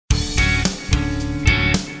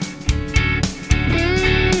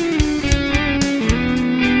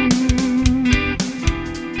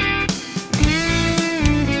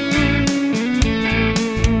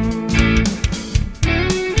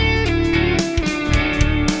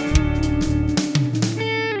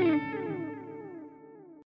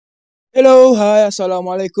Hi,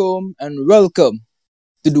 Assalamualaikum and welcome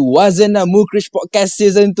to the Wazana Mukrish Podcast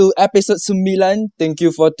Season 2 Episode 9. Thank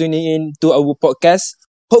you for tuning in to our podcast.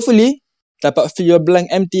 Hopefully, dapat fill your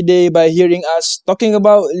blank empty day by hearing us talking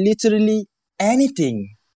about literally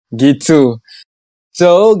anything. Gitu.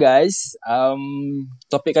 So guys,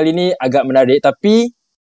 topik kali ni agak menarik tapi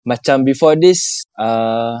macam before this,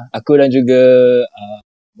 aku dan juga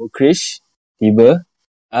Mukrish tiba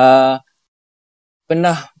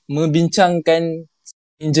pernah membincangkan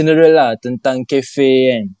in general lah tentang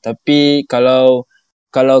kafe kan. Tapi kalau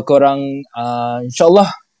korang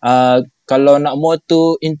insyaAllah kalau nak more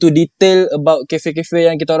to into detail about kafe-kafe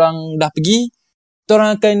yang kita orang dah pergi, kita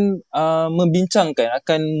orang akan membincangkan,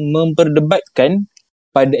 akan memperdebatkan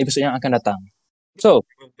pada episod yang akan datang. So,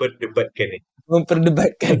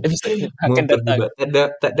 memperdebatkan episod yang akan datang.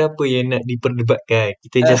 Tak ada apa yang nak diperdebatkan.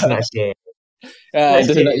 Kita just nak share.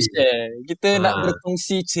 Kita nak share. Kita nak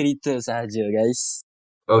berkongsi cerita sahaja, guys.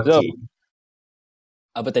 Okay. So,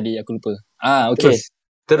 apa tadi? Aku lupa. Okay.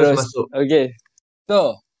 Terus masuk. Okay.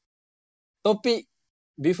 So, topik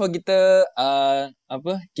before kita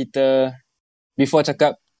before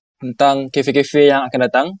cakap tentang kafe-kafe yang akan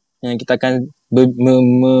datang, yang kita akan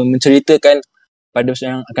menceritakan pada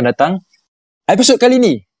episod yang akan datang. Episod kali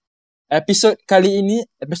ini, episod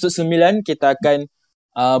 9, kita akan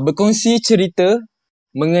berkongsi cerita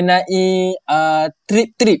mengenai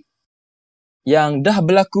trip-trip yang dah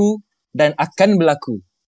berlaku dan akan berlaku.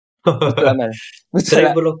 Betul Amal?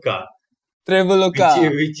 Traveloka.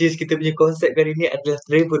 Which is kita punya konsep kali ni adalah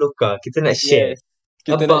Traveloka. Kita nak share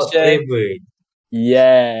kita about nak share travel.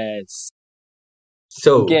 Yes.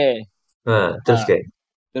 So, okay. Teruskan.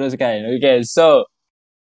 Okay, so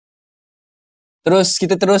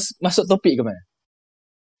kita terus masuk topik ke mana?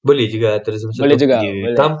 Boleh juga terus masuk boleh topik juga, dia.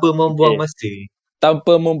 boleh. Tanpa membuang masa.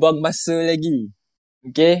 Tanpa membuang masa lagi.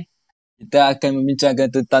 Okay. Kita akan membincangkan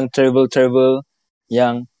tentang travel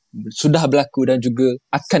yang sudah berlaku dan juga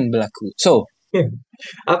akan berlaku. So,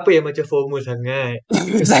 apa yang macam formal sangat?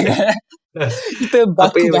 Sangat. Kita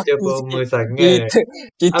Apa yang macam baku-baku formal sikit. sangat?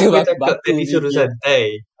 Kita Apa cakap baku-baku tadi suruh sikit.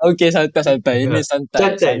 santai? Okay, santai. Ini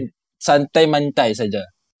santai mantai saja.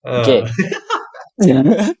 Okay.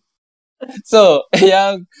 So,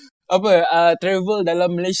 yang travel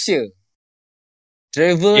dalam Malaysia.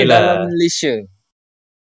 Dalam Malaysia.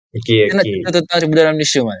 Okay. Kita nak cerita tentang travel dalam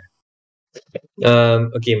Malaysia, Mal.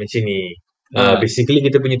 Okay, macam ni. Basically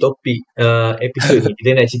kita punya topik episod ni,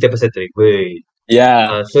 kita nak cerita pasal travel.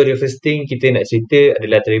 Yeah. So the first thing kita nak cerita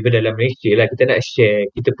adalah travel dalam Malaysia lah. Kita nak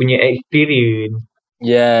share kita punya experience.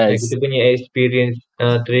 Yes. Kita punya experience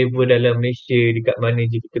travel dalam Malaysia, dekat mana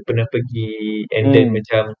je kita pernah pergi, and then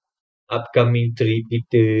macam upcoming trip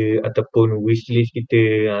kita ataupun wishlist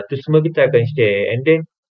kita, tu semua kita akan share. And then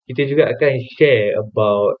kita juga akan share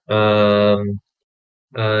about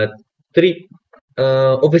trip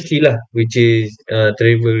overseas lah, which is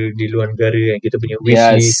travel di luar negara, yang kita punya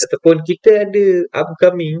wishlist. Ataupun kita ada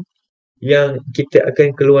upcoming yang kita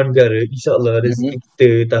akan keluar negara, insyaAllah rezeki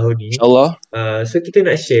kita tahun ni. InsyaAllah. So kita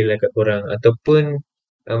nak share lah kat korang. Ataupun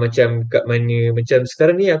macam kat mana, macam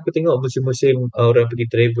sekarang ni aku tengok musim-musim orang pergi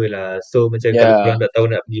travel lah. So macam kalau korang tak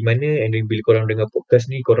tahu nak pergi mana, and then bila korang dengar podcast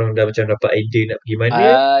ni, korang dah macam dapat idea nak pergi mana.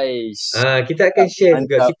 Kita akan share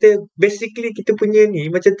juga. Kita punya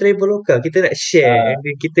ni macam Traveloka. Kita nak share, and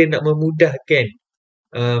then kita nak memudahkan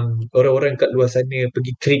orang-orang kat luar sana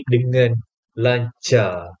pergi trip dengan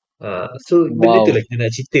lancar. So benda tu lah kita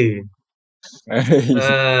nak cerita.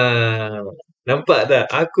 Nampak tak?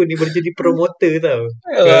 Aku ni boleh jadi promoter tau.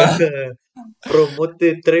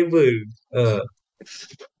 Promoter travel.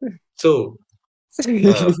 So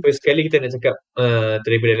first kali kita nak cakap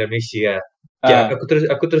travel dalam Malaysia lah.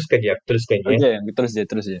 Aku teruskan je. Okay,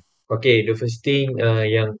 terus je. Okay, the first thing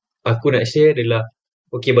yang aku nak share adalah,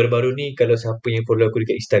 okay, baru-baru ni kalau siapa yang follow aku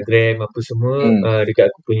dekat Instagram apa semua,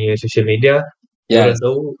 dekat aku punya social media, orang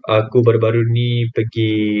tahu aku baru-baru ni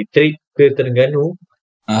pergi trip ke Terengganu.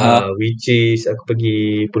 Which is aku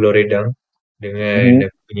pergi Pulau Redang dengan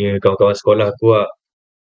aku punya kawan-kawan sekolah aku lah.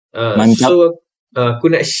 So aku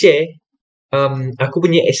nak share aku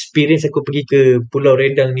punya experience aku pergi ke Pulau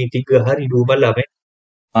Redang ni 3 hari 2 malam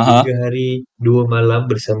 3 hari 2 malam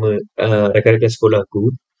bersama rakan-rakan sekolah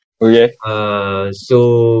aku. Okay. So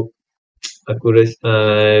aku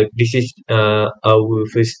this is our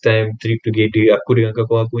first time trip together. Aku dengan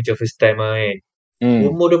kawan aku macam first time lah kan.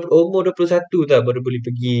 Umur 21 tak baru boleh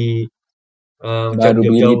pergi macam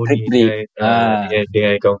jauh-jauh ni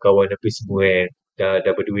dengan kawan-kawan apa semua kan.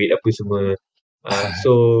 Dah berduit apa semua.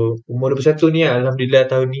 So umur 21 ni Alhamdulillah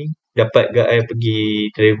tahun ni dapat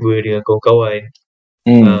pergi travel dengan kawan-kawan.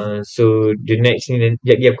 So the next ni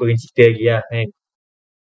lagi aku akan cerita lagi lah kan.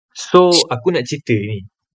 So aku nak cerita ni,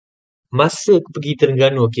 masa aku pergi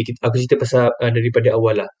Terengganu, aku cerita pasal daripada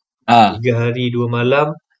awal lah. 3 hari 2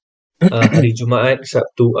 malam, hari Jumaat,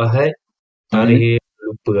 Sabtu, Ahad, tarikh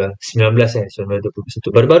lupa lah, 19 kan,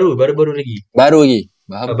 1921. Baru-baru lagi. Baru lagi.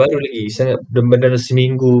 Faham. Baru lagi, sangat dalam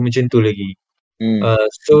seminggu macam tu lagi.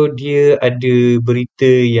 So dia ada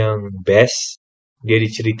berita yang best, dia ada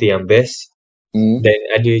cerita yang best, dan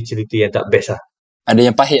ada cerita yang tak best lah.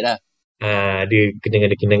 Ada yang pahit lah. Ada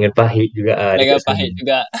kenangan pahit juga Kenangan dekat pahit sana.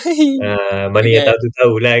 juga. Mana yang tahu tu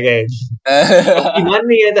tahulah kan. Tapi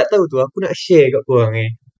mana yang tak tahu tu aku nak share kat korang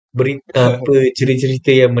berita apa,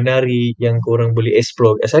 cerita-cerita yang menarik yang korang boleh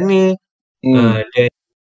explore kat sana. Dan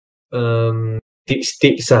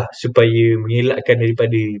tips-tips lah supaya mengelakkan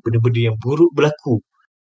daripada benda-benda yang buruk berlaku.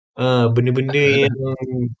 Benda-benda yang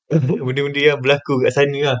benda-benda yang berlaku kat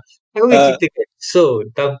sana lah. Aku akan ceritakan. So,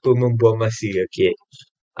 tanpa membuang masa, okay.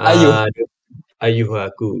 Ayuh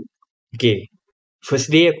aku. Okay. First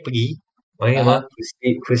day aku pergi.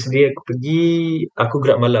 First day aku pergi, aku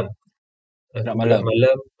gerak malam.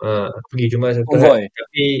 Aku pergi Jumaat Sabtu Ahad.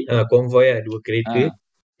 Tapi konvoi lah, 2 kereta.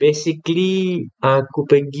 Basically, aku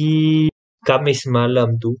pergi Khamis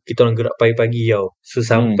malam tu, kita orang gerak pagi-pagi tau. So,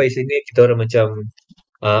 sampai sini kita orang macam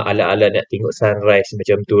ala-ala nak tengok sunrise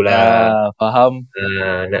macam tu lah. Faham.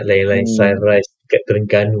 Nak lain-lain sunrise kat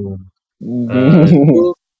Terengganu.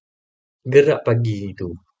 So, gerak pagi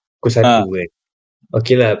tu. Pukul 1 kan.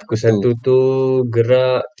 Okey lah, pukul 1 tu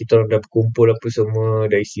gerak, kita orang dah berkumpul apa semua,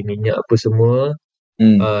 dah isi minyak apa semua.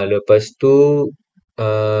 Lepas tu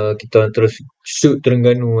kita orang terus shoot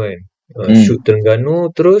Terengganu kan. Shoot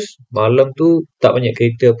Terengganu, terus malam tu tak banyak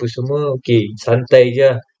kereta apa semua. Okey, santai je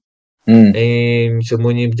lah.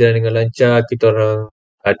 Semuanya berjalan dengan lancar. Kita orang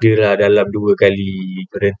adalah dalam 2 kali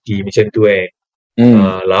berhenti macam tu kan.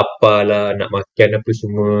 Lapar lah, nak makan apa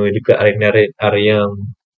semua dekat area yang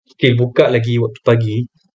still buka lagi waktu pagi.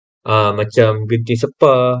 Macam Genting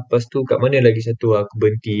Sepah. Lepas tu kat mana lagi satu aku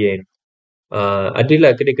berhenti kan.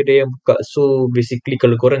 Adalah kedai-kedai yang buka. So basically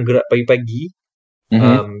kalau korang gerak pagi-pagi,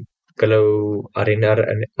 kalau R&R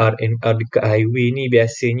dekat highway ni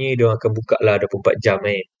biasanya diorang akan buka lah 24 jam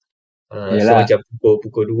kan. So macam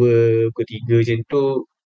pukul 2, pukul 3 macam tu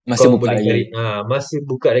masih korang buka boleh lagi. cari, masih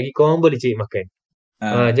buka lagi, korang boleh cari makan.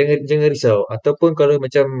 Jangan risau. Ataupun kalau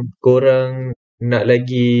macam korang nak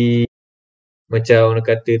lagi, macam orang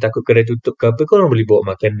kata takut kedai tutup ke apa, korang boleh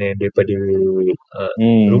bawa makanan daripada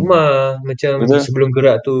rumah. Macam sebelum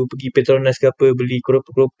gerak tu pergi Petronas ke apa, beli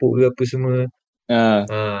keropok-keropok ke apa semua.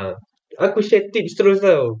 Aku share tips terus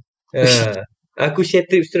tau. Aku share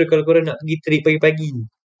tips terus kalau korang nak pergi trip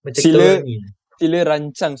pagi-pagi macam kita orang ni. Sila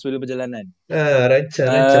rancang sebelum perjalanan. Rancang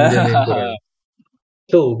perjalanan korang.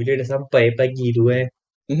 So bila dah sampai pagi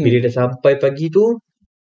tu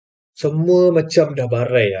semua macam dah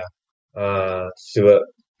barai lah. Sebab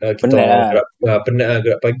kita penat lah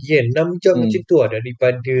gerak pagi kan. 6 jam macam tu lah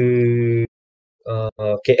daripada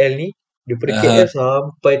KL ni. Daripada KL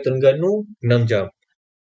sampai Terengganu 6 jam.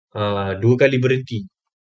 2 kali berhenti.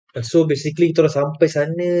 So basically kita orang sampai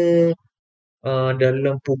sana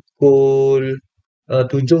dalam pukul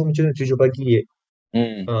 7 macam tu, 7 pagi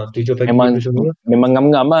 7 pagi apa semua. Memang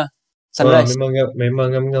ngam-ngam lah sunrise.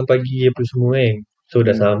 Memang ngam-ngam pagi apa semua kan. So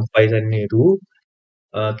dah sampai sana tu,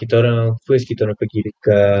 kita orang pergi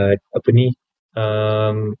dekat apa ni,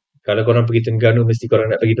 kalau korang pergi Terengganu mesti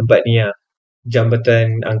korang nak pergi tempat ni lah,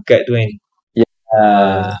 jambatan angkat tu kan.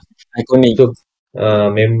 Ikonik. So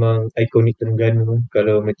memang ikonik Terengganu.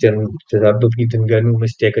 Kalau macam siapa pergi Terengganu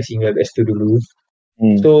mesti akan singgah kat situ dulu.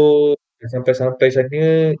 So sampai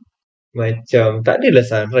sana macam tak adalah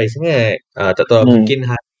sunrise sangat. Tak tahu mungkin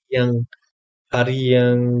hari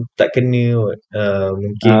yang tak kena kot.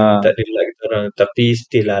 Mungkin tak adalah kita orang, tapi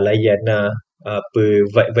still lah layan lah apa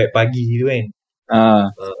vibe pagi tu kan.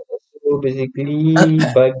 So basically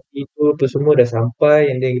pagi tu apa semua dah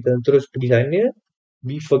sampai, and then kita terus pergi sana.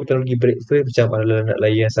 Before kita pergi breakfast macam ala nak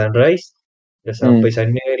layan sunrise. Dah sampai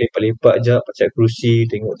sana, lepak-lepak je, pacak kerusi,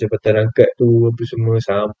 tengok jambatan angkat tu apa semua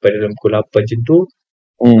sampai dalam pukul 8 macam tu.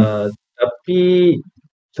 Tapi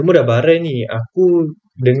semua dah barai ni. Aku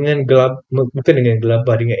dengan bukan dengan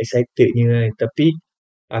gelabah, dengan excitednya kan. Tapi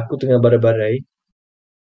aku tengah barai-barai,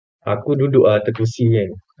 aku duduk atas kursi kan.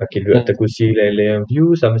 Duduk atas kursi, layan-layan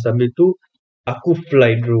view. Sambil-sambil tu aku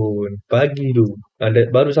fly drone pagi tu.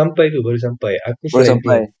 Baru sampai. Aku fly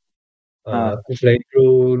drone. Aku fly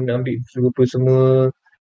drone, ambil apa semua.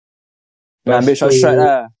 Ambil shot-shot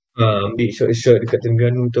lah. Ambil shot-shot dekat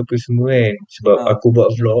Terengganu tu apa semua kan. Sebab aku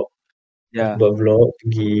buat vlog.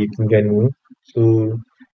 Pergi Terengganu. So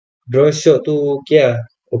drone shot tu okay lah.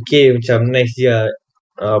 Okay, macam nice dia.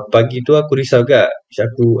 Pagi tu aku risau agak.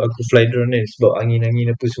 Aku fly drone kan sebab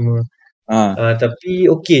angin-angin apa semua. Tapi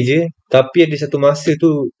okay je. Tapi ada satu masa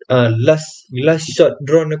tu last shot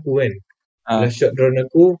drone aku kan. Last shot drone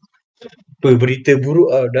aku berita buruk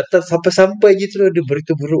datang sampai-sampai je tu ada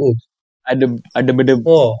berita buruk. Ada benda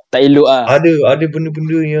tak elok Ada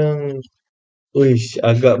benda-benda yang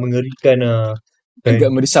agak mengerikan kan. Agak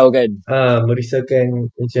merisaukan. Merisaukan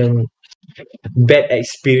macam bad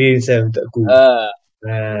experience untuk aku.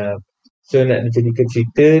 So nak dijadikan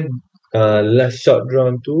cerita, last shot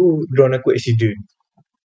drone tu drone aku accident.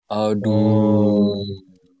 Aduh.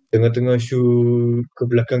 Tengah-tengah shoot ke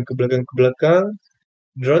belakang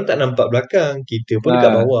drone tak nampak belakang, kita pun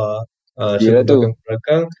dekat bawah. So ke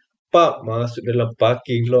belakang masuk dalam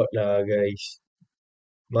parking lot lah guys.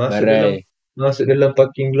 Masuk dalam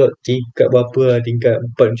parking lot tingkat berapa lah, tingkat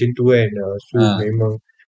 4 macam tu kan. So memang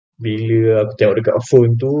bila aku tengok dekat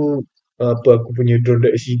phone tu aku punya drone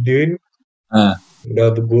dah accident,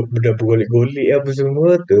 dah bergolek-golek apa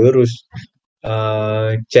semua, terus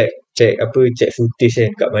check footage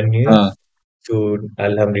kan kat mana. So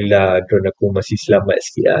alhamdulillah drone aku masih selamat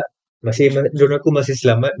sikit lah. Drone aku masih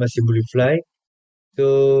selamat, masih boleh fly. So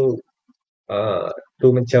tu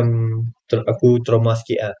macam aku trauma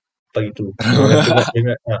sikit lah pagi tu.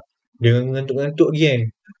 Dengan ngantuk-ngantuk lagi kan.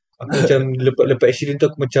 Aku macam lepas accident tu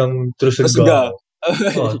aku macam terus segar.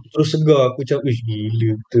 Terus segar. Aku macam gila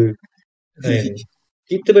betul kan.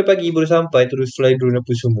 Kita pagi-pagi baru sampai, terus fly drone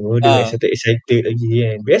apa semua dengan excited lagi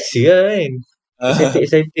kan. Biasa lah kan.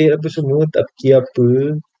 Excited apa semua, tak fikir apa,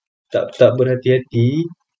 tak berhati-hati.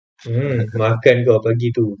 Makan kau pagi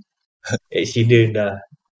tu. Accident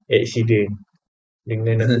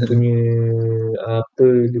dengan aku punya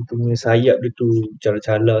dia punya sayap dia tu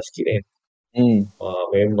cala-cala sikit kan.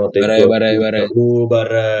 Memang barai.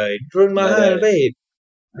 Barai. Drone mahal babe.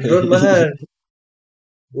 Drone mahal.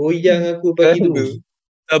 Goyang aku pagi tu.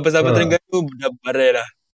 Sampai Terengganu dah barai dah.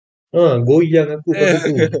 Goyang aku pagi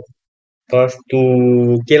tu. Lepas tu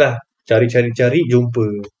okay lah, cari jumpa.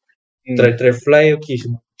 Try fly okay,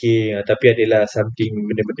 semua okay. Tapi adalah something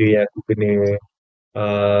benda-benda yang aku kena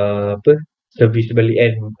service balik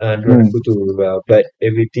kan drone aku tu. But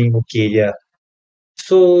everything okay je.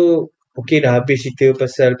 So okay, dah habis cerita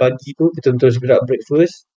pasal pagi tu, kita terus gerak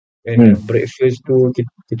breakfast. And breakfast tu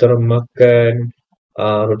kita orang makan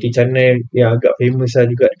roti canai yang agak famous lah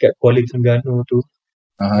juga dekat Kuala Terengganu tu.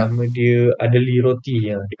 Nama dia Adeli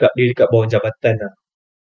Roti dekat bawah jambatan lah.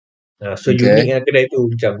 So unik lah kedai tu,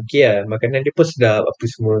 macam okay lah, makanan dia pun sedap apa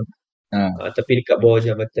semua. Tapi dekat bawah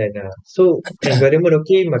jambatan lah. So environment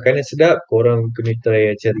okay, makanan sedap, korang kena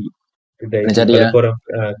try cari kedai tu.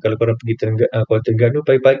 Kalau korang pergi Kuala Terengganu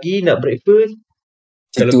pagi-pagi nak breakfast,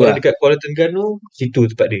 kalau korang dekat Kuala Terengganu, situ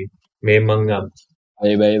tempat dia. Memang ngam.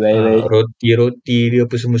 Baik. Roti dia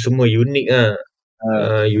apa semua unik lah.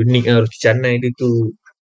 Unik lah roti canai dia tu.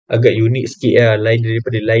 Agak unik sikit lah, lain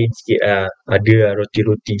daripada lain sikit lah. Ada lah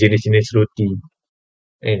roti-roti, jenis-jenis roti.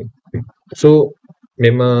 So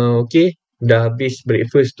memang okay. Dah habis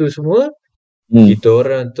breakfast tu semua, kita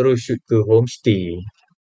orang terus shoot ke homestay.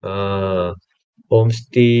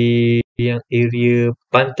 Homestay yang area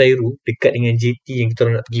Pantai Ru, dekat dengan JT yang kita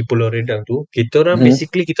orang nak pergi Pulau Redang tu. Kita orang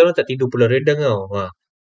basically kita orang tak tidur Pulau Redang tau.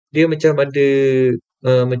 Dia macam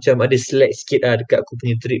ada slack sikit lah dekat aku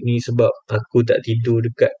punya trip ni, sebab aku tak tidur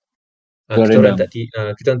dekat kita orang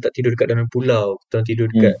tak tidur dekat dalam pulau, kita orang tidur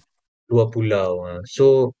dekat luar pulau.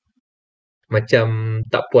 So macam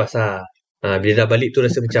tak puas lah. Bila dah balik tu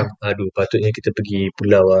rasa macam patutnya kita pergi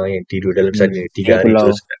pulau yang tidur dalam sana 3 hari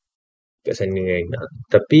terus kat sana kan.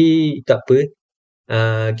 Tapi tak apa,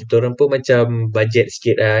 kita orang pun macam budget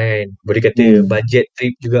sikit lah kan, boleh kata budget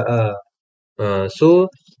trip juga lah. So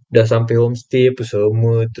dah sampai homestay apa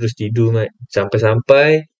semua, terus tidur kan.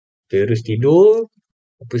 Sampai terus tidur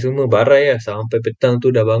apa semua, barai lah sampai petang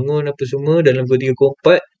tu dah bangun apa semua, dalam pukul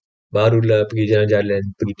 3-4 barulah pergi jalan-jalan,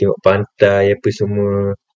 pergi tengok pantai apa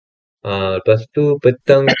semua. Lepas tu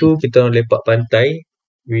petang tu kita orang lepak pantai,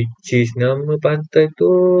 which is nama pantai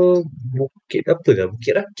tu Bukit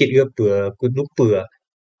Rakit ke apa lah, aku lupa lah.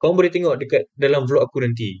 Korang boleh tengok dekat dalam vlog aku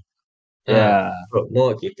nanti.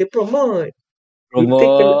 Kita promote.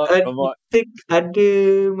 Kita ada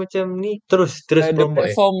macam ni, terus promote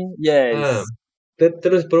platform, yes.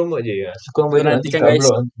 Terus promote je. So korang boleh nantikan guys.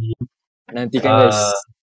 Nantikan guys.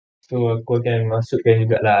 So aku akan masukkan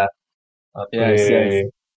jugalah yes.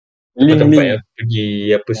 tempat yang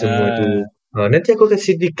pergi apa semua tu. Nanti aku akan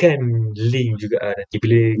sediakan link juga nanti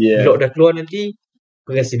bila vlog dah keluar, nanti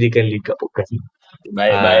aku akan sediakan link kat podcast ni.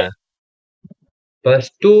 Baik.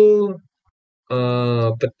 Lepas tu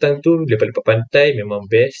petang tu lepak-lepak pantai memang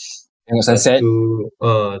best. Tengok Lepas sunset. tu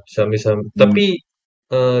sambil-sambil. Tapi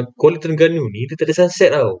Kuala Terengganu ni dia tak ada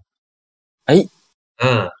sunset tau. Baik.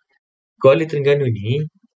 Kuala Terengganu ni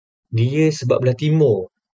dia sebab belah timur.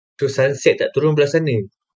 So sunset tak turun belah sana.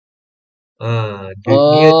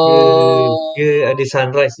 Dia ada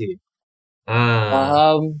sunrise je.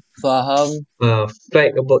 Faham.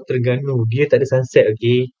 Fact about Terengganu, dia tak ada sunset,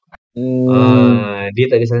 okay? Dia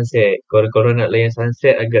tak ada sunset. Kalau nak layan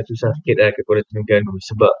sunset agak susah sikit lah ke Kuala Terengganu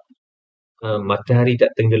sebab matahari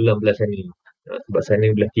tak tenggelam belah sana. Sebab sana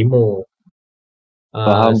belah timur.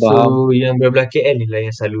 Faham. Yang belah KL ni lah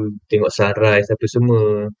yang selalu tengok sunrise apa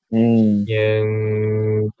semua. Yang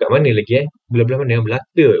kat mana lagi Belah-belah mana?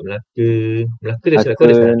 Melaka dah silap aku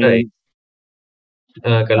ada sunrise.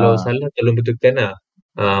 Kalau salah tolong betulkan lah.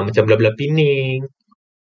 Macam belah-belah Pening.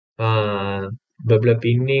 Belah-belah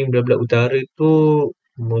Pening, belah-belah utara tu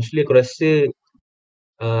mostly aku rasa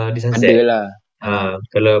di sunset. Ada lah.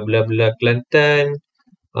 Kalau belah-belah Kelantan,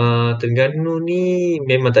 Terengganu ni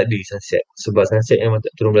memang tak ada sunset. Sebab sunset memang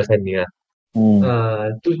tak turun belah sana lah.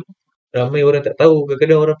 Tu ramai orang tak tahu.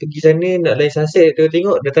 Kadang-kadang orang pergi sana nak layan sunset,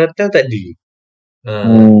 tengok datang-datang tak ada.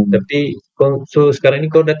 Tapi so sekarang ni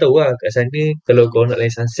kau dah tahu lah kat sana kalau kau nak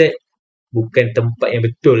layan sunset bukan tempat yang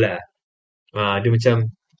betul lah. Dia macam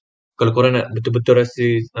kalau korang nak betul-betul rasa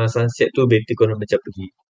sunset tu better korang macam pergi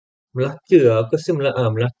Melaka lah. Aku rasa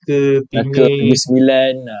Melaka, Pening,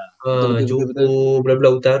 Sembilan. Johor,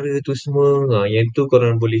 belah-belah utara tu semua. Yang tu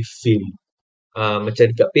korang boleh feel. Macam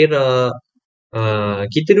dekat Perak.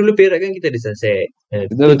 Kita dulu Perak kan kita ada sunset.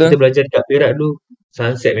 Betul. Kita belajar dekat Perak dulu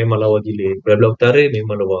sunset memang lawa gila. Belah-belah utara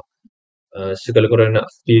memang lawa. So kalau korang nak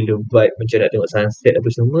feel the vibe macam nak tengok sunset apa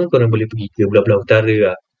semua, korang boleh pergi ke belah-belah utara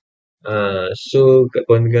lah. So kat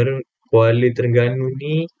Kuala Terengganu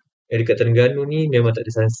ni, dekat Terengganu ni memang tak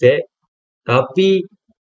ada sunset. Tapi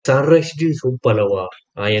sunrise dia sumpah lawa.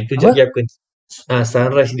 Yang tu jap aku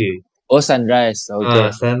sunrise dia. Sunrise.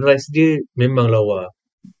 Okay. Sunrise dia memang lawa.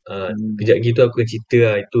 Kejap gitu aku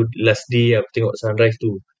cerita lah. Itu last day aku tengok sunrise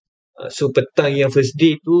tu. So petang yang first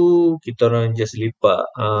day tu kita orang just lepak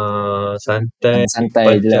santai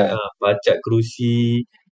pacak kerusi,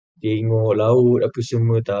 tengok laut apa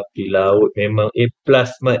semua. Tapi laut memang A+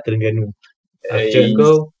 mat Terengganu. Macam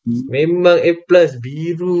kau memang A+,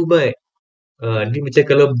 biru mat. Dia macam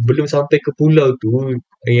kalau belum sampai ke pulau tu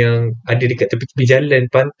yang ada dekat tepi-tepi jalan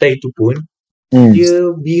pantai tu pun dia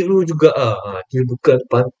biru juga dia bukan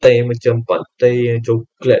pantai macam pantai yang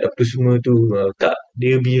coklat apa semua tu. Tak,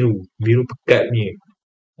 dia biru pekat ni.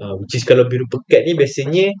 Which is kalau biru pekat ni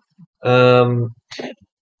biasanya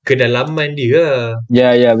kedalaman dia lah.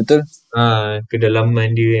 Ya betul.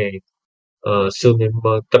 Kedalaman dia so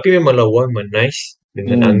memang, tapi memang lawa, memang nice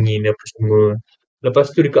dengan angin apa semua.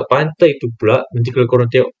 Lepas tu dekat pantai tu pula, nanti kalau korang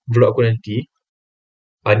tengok vlog aku nanti,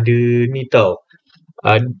 ada ni tau,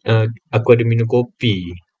 aku ada minum kopi.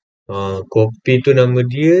 Kopi tu nama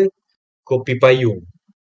dia Kopi Payung.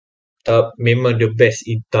 Memang the best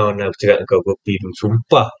in town lah aku cakap kau kopi tu.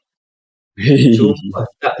 Sumpah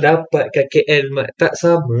tak dapat kat KL mat. Tak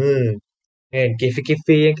sama kan.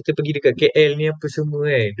 Kafe-kafe yang kita pergi dekat KL ni apa semua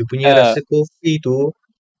kan, dia punya rasa kopi tu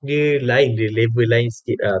dia lain, dia level lain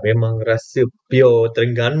sikit lah. Memang rasa pure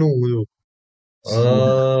Terengganu tu.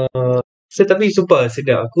 So tapi sumpah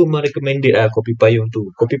sedap. Aku memang recommended lah Kopi Payung tu.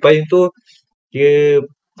 Kopi Payung tu dia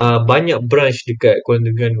banyak branch dekat Kuala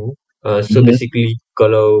Terengganu. So basically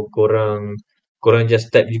kalau korang just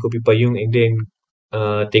start di Kopi Payung and then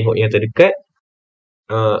tengok yang terdekat,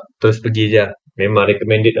 terus pergi je. Memang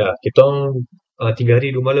recommended lah. Kita orang 3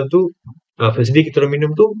 hari 2 malam tu, first day kita orang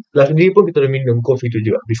minum tu, last day pun kita orang minum kopi tu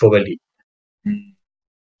juga before balik.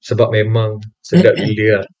 Sebab memang sedap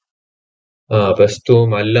gila lah. Lepas tu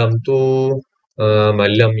malam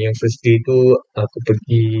malam yang first day tu aku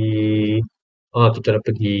pergi kita orang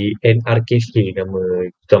pergi NR Cafe nama.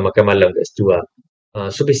 Kita orang makan malam kat situ lah.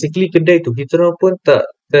 So basically kedai tu kita orang pun tak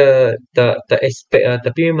expect lah,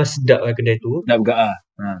 tapi memang sedap lah kedai tu. Sedap gak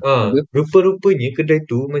Rupa-rupanya kedai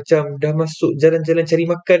tu macam dah masuk jalan-jalan cari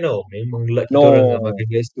makan tau. Memang gelak kita orang makan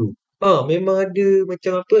kat situ. Memang ada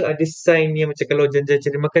macam apa, ada sign yang macam kalau jalan-jalan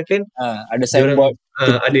cari makan kan, ada signboard.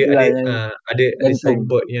 Ada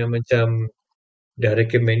signboard yang macam dah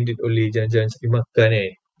recommended oleh jalan-jalan cari makan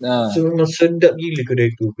So memang sedap gila kedai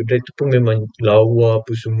tu. Kedai tu pun memang lawa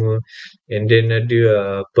apa semua. And then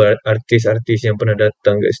ada artis-artis yang pernah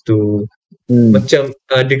datang kat situ. Macam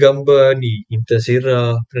ada gambar ni Intan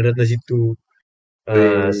Serah pernah datang situ.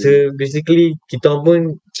 So basically kita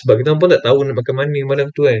pun, sebab kita pun tak tahu nak makan mana malam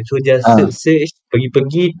tu kan, so just search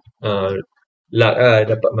pergi-pergi luck lah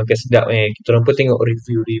dapat makan sedap kan. Kita orang pun tengok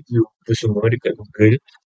review tu semua dekat Google.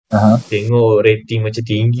 Tengok rating macam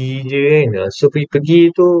tinggi je kan. So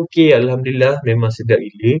pergi tu okay, Alhamdulillah memang sedap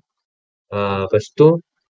gila. Lepas tu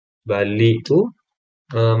balik tu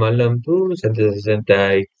malam tu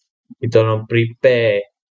santai-santai kita orang prepare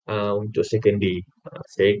untuk second day.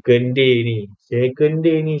 Second day ni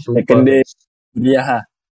sumpah Second day best. meriah lah.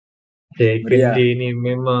 Second day ni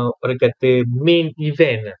memang orang kata main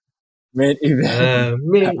event lah. Main event.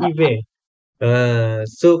 Main event.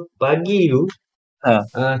 So pagi tu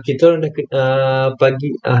kita orang dah pagi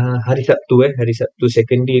hari Sabtu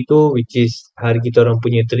second day tu, which is hari kita orang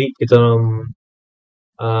punya trip, kita orang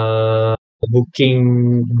booking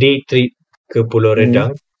day trip ke Pulau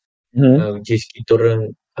Redang, which is kita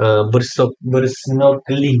orang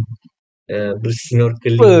bersnorkeling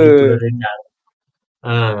di Pulau Redang.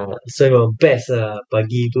 So memang best lah.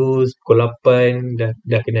 Pagi tu pukul 8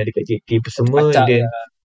 dah kena dekat JT apa semua, then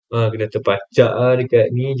kena terpacak lah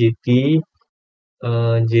dekat ni JT.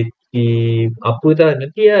 JT apa dah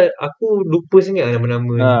nanti aku lupa sangat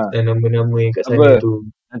nama-nama yang kat sana tu.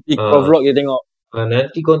 Nanti kau vlog je tengok.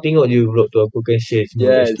 Nanti kau tengok je vlog tu, aku akan share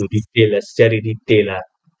semua kat situ detail lah, secara detail lah.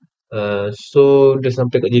 So dah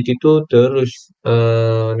sampai kat JT tu, terus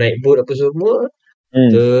naik boat apa semua,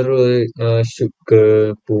 terus shoot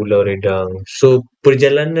ke Pulau Redang. So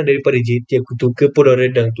perjalanan daripada JT aku tu ke Pulau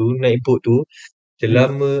Redang tu, naik boat tu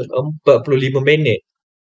selama 45 minit.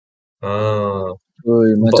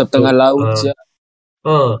 Macam tengah laut je.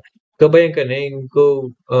 Kau bayangkan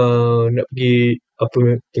kau nak pergi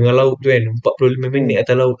tengah laut tu kan, 45 minit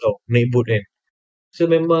atas laut tau, naik boat kan. So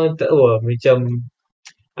memang tak tahu lah, macam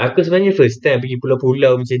aku sebenarnya first time pergi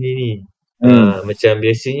pulau-pulau macam ni. Macam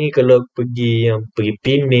biasanya kalau pergi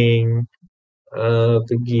Pening,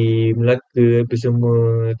 pergi Melaka apa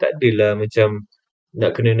semua, tak adalah macam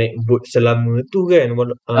nak kena naik boat selama tu kan.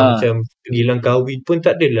 Macam pergi Langkawi pun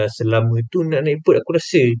tak adalah selama tu nak naik boat, aku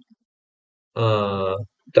rasa.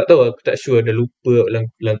 Tak tahu, aku tak sure, dah lupa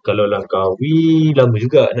kalau Langkawi lama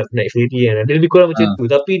juga nak naik ferry kan. Ada lebih kurang macam tu,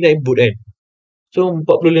 tapi naik boat kan. So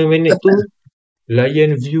 45 minit tu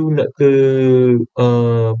layan view nak ke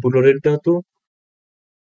Pulau Redang tu.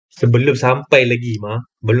 Sebelum sampai lagi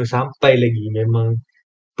memang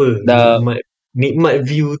nikmat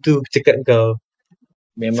view tu cakap kau.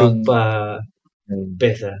 Memang sumpah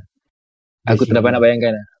best lah. Aku tak dapat nak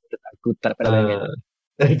bayangkan. Tak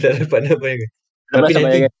dapat nak bayangkan.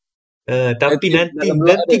 Tapi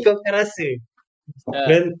nanti kau akan rasa.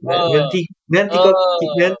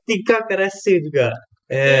 Nanti kau akan rasa juga.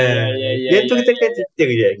 Dia tu kita akan cerita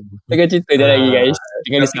je. Kita akan cerita dia lagi guys.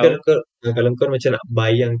 Kalau kau macam nak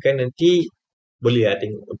bayangkan, nanti boleh lah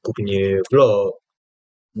tengok aku punya vlog.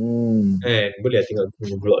 Boleh lah tengok aku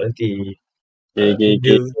punya vlog nanti.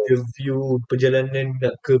 Dia view perjalanan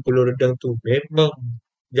nak ke Pulau Redang tu memang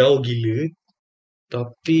jauh gila.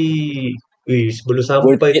 Tapi sebelum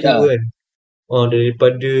sampai tu kan,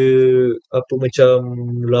 daripada macam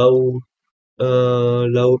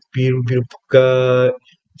laut biru-biru pekat,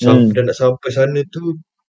 dah nak sampai sana tu,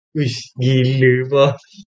 gila bah.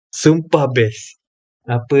 Sumpah best.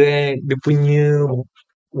 Dia punya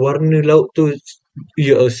warna laut tu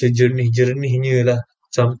sejernih-jernihnya lah,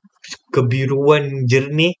 kebiruan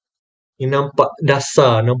jernih yang nampak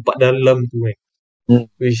dasar, nampak dalam tu kan.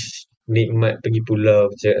 Nikmat pergi pulau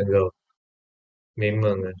macam kau.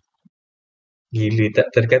 Memang lah gila, tak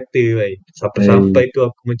terkata baik. Sampai tu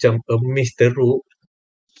aku macam amazed teruk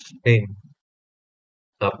kan.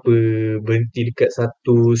 Berhenti dekat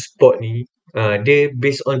satu spot ni, dia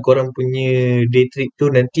based on korang punya day trip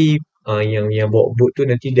tu, nanti yang bawa boat tu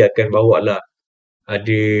nanti dia akan bawa lah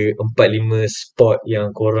ada 4-5 spot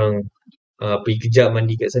yang korang pergi kejap,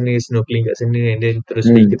 mandi kat sana, snorkeling kat sana, and then terus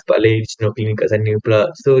pergi ke tempat lain, snorkeling kat sana pula.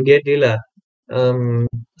 So dia adalah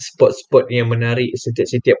spot-spot yang menarik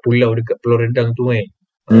setiap pulau dekat Pulau Redang tu kan.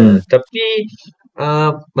 Tapi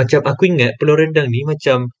macam aku ingat Pulau Redang ni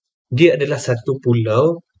macam dia adalah satu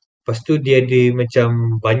pulau, lepas tu dia ada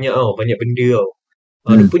macam banyak benda tau.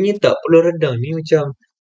 Rupanya tak, Pulau Redang ni macam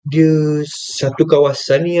dia satu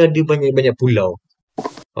kawasan ni ada banyak-banyak pulau.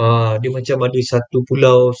 Dia macam ada satu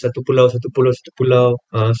pulau. So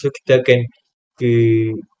kita akan ke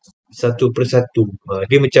satu persatu.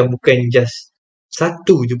 Dia macam bukan just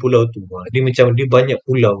satu je pulau tu. Dia macam dia banyak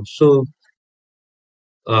pulau. So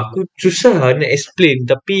aku susah nak explain,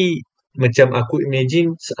 tapi macam aku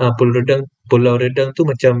imagine Pulau Redang tu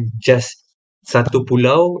macam just satu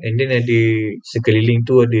pulau, and then ada sekeliling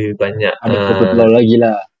tu ada banyak pulau lagi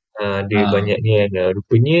lah. Dia banyak ni kan.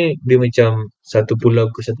 Rupanya dia macam satu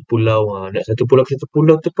pulau ke satu pulau. Nak satu pulau ke satu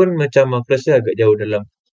pulau tu pun macam aku rasa agak jauh dalam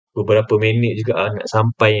beberapa minit juga nak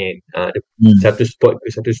sampai kan. Satu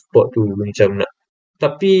spot tu macam nak.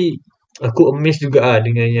 Tapi aku amazed juga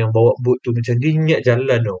dengan yang bawa boat tu, macam dia ingat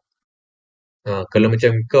jalan tau. Kalau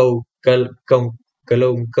macam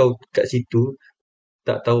kalau kau kat situ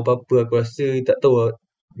tak tahu apa-apa, aku rasa tak tahu lah,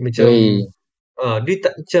 macam dia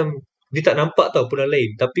tak nampak tau pulau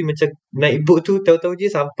lain, tapi macam naik boat tu tahu-tahu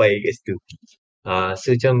je sampai kat situ.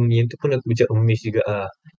 So macam yang tu pun aku macam amazed juga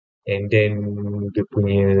and then dia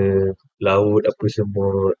punya laut apa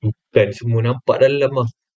semua, ikan semua nampak dalam lah.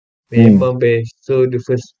 Memang best. So the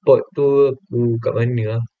first spot tu aku kat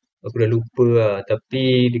mana aku dah lupa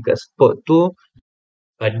tapi dekat spot tu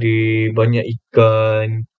ada banyak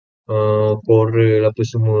ikan, coral apa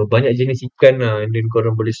semua, banyak jenis ikan and then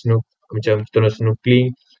korang boleh macam kita orang snorkeling.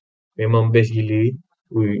 Memang best gila.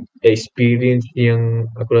 Experience yang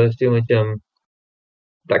aku rasa macam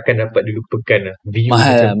takkan dapat dilupakan view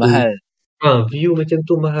Mahal. view macam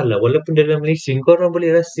tu mahal lah, walaupun dalam Malaysia korang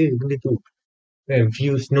boleh rasa benda tu kan.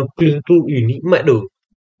 View snorkeling tu nikmat tu,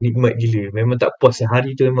 nikmat gila. Memang tak puas,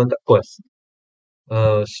 sehari tu memang tak puas.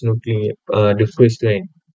 Snorkeling the first tu kan,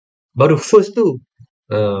 baru first tu.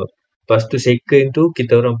 Lepas tu second tu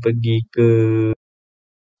kita orang pergi ke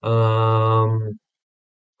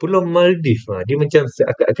Pulau Maldives. Dia macam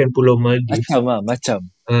seakan-akan Pulau Maldives. Macam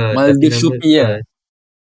tapi Maldives nama Shopee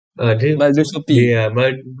Maldives Shopee.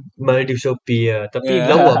 Maldives Shopee tapi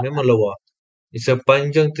lawa, memang lawa.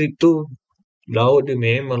 Sepanjang trip tu laut dia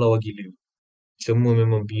memang lawa gila. Semua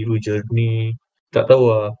memang biru jernih. Tak tahu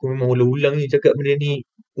aku memang ulang-ulang je cakap benda ni.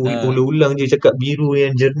 Ulang-ulang je cakap biru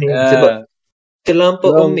yang jernih sebab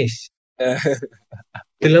terlampau amazed.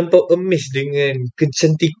 Terlampau amazed dengan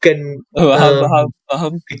kecantikan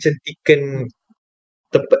faham. Kecantikan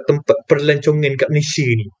tempat perlancongan kat Malaysia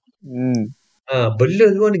ni. Bela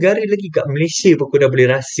luar negara lagi, kat Malaysia pun kau dah boleh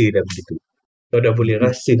rasa dah benda tu. Kau dah boleh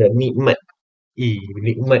rasa dah nikmat.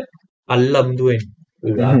 Nikmat alam tu kan.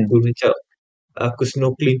 Aku macam aku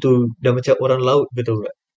snorkeling tu dah macam orang laut, betul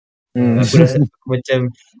tak? Aku dah macam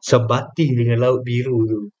sabati dengan laut biru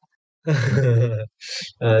tu.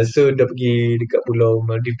 So dah pergi dekat Pulau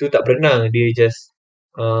Maldives tu, tak berenang, dia just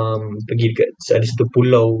pergi dekat ada satu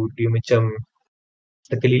pulau, dia macam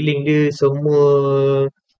sekeliling dia semua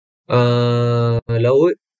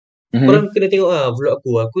laut. Korang kena tengok vlog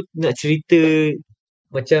aku nak cerita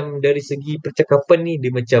macam dari segi percakapan ni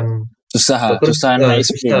dia macam susah nak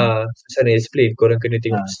explain. Susah nak explain. Korang kena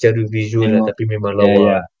tengok secara visual lah, tapi memang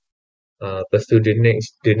lawa. Lepas tu the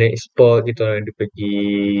next spot kita orang ada pergi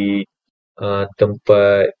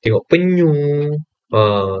tempat tengok penyu.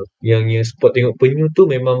 Yang spot tengok penyu tu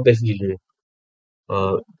memang best gila.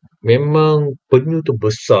 Memang penyu tu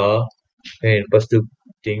besar kan. Lepas tu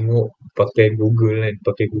tengok pakai Google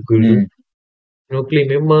tu,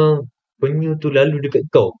 snorkeling memang penyu tu lalu dekat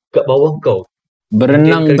kau, kat bawah kau,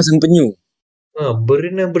 berenang bersama penyu.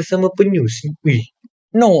 Berenang bersama penyu.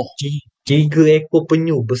 No, 3 ekor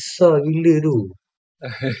penyu besar gila tu.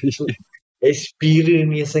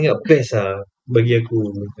 Experience yang sangat best bagi aku.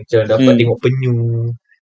 Macam dapat tengok penyu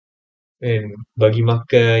kan, bagi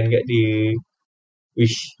makan kat dia.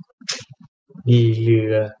 Gila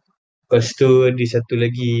lah. Lepas tu ada satu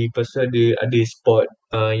lagi, lepas tu ada spot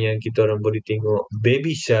yang kita orang boleh tengok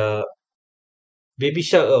baby shark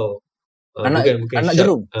tau. Bukan anak shark.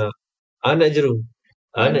 jerung. Anak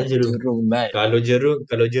jerung.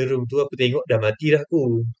 Kalau jerung tu aku tengok dah mati dah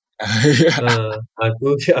aku.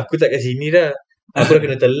 Aku tak kat sini dah. Aku dah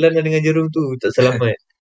kena telan dah dengan jerung tu, tak selamat.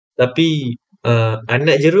 Tapi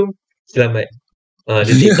anak jerung selamat.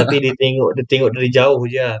 Tapi dia tengok dari jauh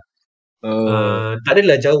je lah. Tak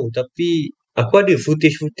adalah jauh, tapi aku ada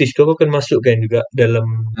footage kau akan masukkan juga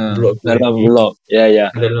dalam vlog aku dalam nanti. vlog.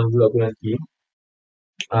 Dalam vlog aku nanti.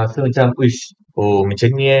 So macam macam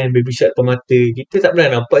ni kan baby shark depan mata. Kita tak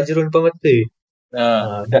pernah nampak jerung depan mata.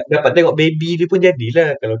 Dapat tengok baby dia pun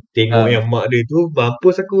jadilah. Kalau tengok yang mak dia tu,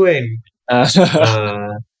 mampus aku kan.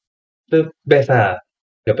 So best lah.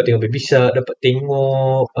 Dapat tengok baby shark, dapat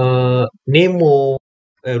tengok Nemo,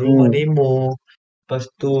 rumah Nemo. Lepas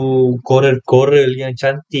tu coral yang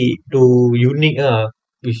cantik tu, unik lah.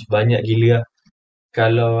 Banyak gila lah.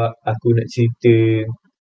 Kalau aku nak cerita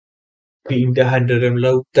keindahan dalam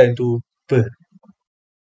lautan tu,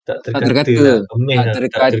 tak terkata lah.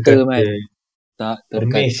 Tak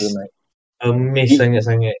terkata, Amazed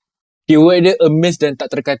sangat-sangat. Keyword dia amazed dan tak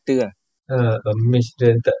terkata lah. Amazed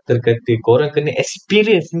dan tak terkata. Korang kena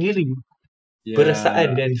experience sendiri.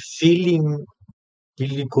 Perasaan dan feeling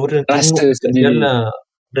bila korang tengok kat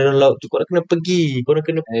dalam laut tu. Korang kena pergi, korang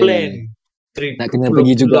kena plan trip nak ke kena pulau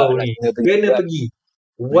pergi juga, ni. Kena pergi.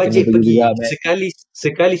 Wajib pergi.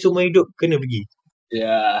 Sekali seumur hidup kena pergi.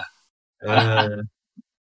 Ya. Ah,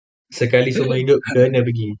 sekali seumur hidup kena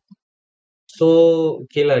pergi. So,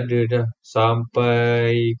 okay lah dia dah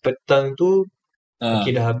sampai petang tu,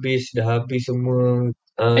 okay dah habis semua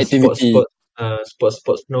Activity.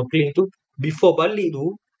 spot-spot snorkeling tu. Before balik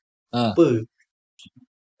tu, apa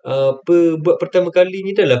apa buat pertama kali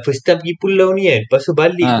ni dah lah first time pergi pulau ni kan. Lepas tu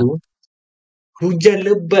balik tu hujan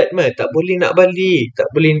lebat mah, tak boleh nak balik, tak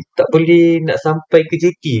boleh nak sampai ke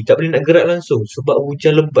jeti, tak boleh nak gerak langsung sebab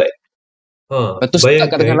hujan lebat. Lepas tu start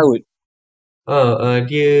kat tengah Bayangkan laut.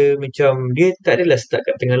 dia macam dia tak adalah start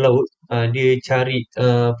kat tengah laut. Dia cari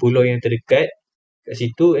pulau yang terdekat kat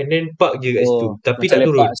situ and then park je kat situ. Tapi Macam tak lepak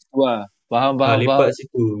turun. situ lah. Faham. Lepak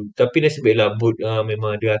situ. Tapi nasib baiklah boat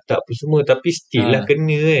memang ada atap apa semua tapi still lah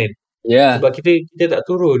kena kan. Ya. Sebab kita tak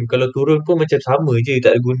turun. Kalau turun pun macam sama je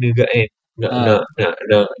tak ada guna kat kan.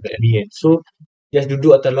 Nak ni kan. So just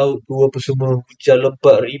duduk atas laut tu apa semua hujan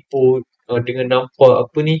lebat ribut dengan nampak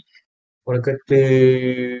apa ni orang kata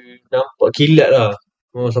nampak kilat lah.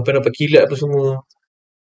 Sampai nampak kilat apa semua.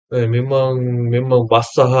 Memang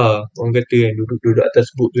basah lah orang kata kan duduk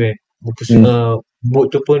atas boat tu kan.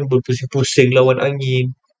 Boat tu pun berpusing-pusing lawan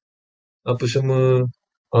angin apa semua.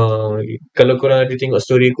 Kalau korang ada tengok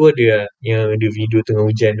story aku ada lah yang ada video tengah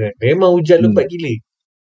hujan kan. Memang hujan lebat gila.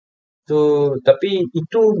 So tapi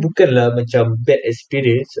itu bukanlah macam bad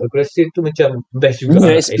experience. Aku rasa itu macam best juga New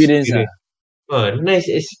lah experience lah. Nice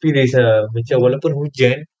experience lah. Macam walaupun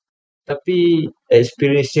hujan tapi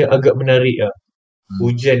experience-nya agak menarik lah.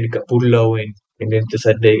 Hujan dekat pulau kan and then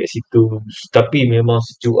tersadai kat situ tapi memang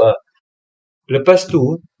sejuk lah. Lepas tu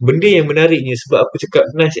benda yang menariknya sebab aku cakap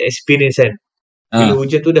nice experience kan, bila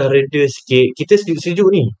hujan tu dah reda sikit kita sejuk-sejuk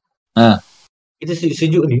ni kita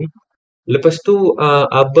sejuk-sejuk ni lepas tu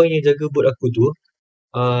abang yang jaga bot aku tu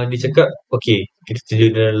dia cakap okay kita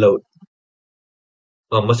terjun dalam laut.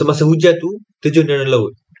 Masa-masa hujan tu terjun dalam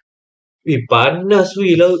laut. Panas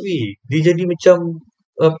laut dia jadi macam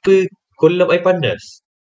apa kolam air panas.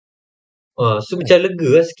 So macam lega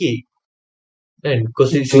lah sikit kan. Kau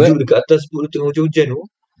sejuk dekat atas boat tu tengah hujan-hujan tu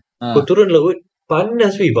kau turun laut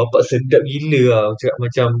panas bapak sedap gila lah. Cakap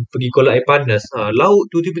macam pergi kolam air panas. Laut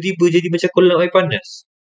tu tiba-tiba jadi macam kolam air panas.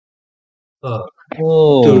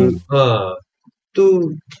 Tu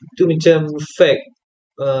tu macam fact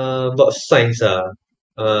about science lah.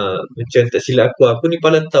 Macam tak silap aku ni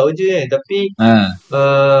pala tahu je kan tapi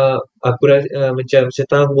aku rasa macam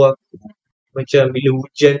setahu aku macam bila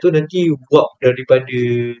hujan tu nanti wap daripada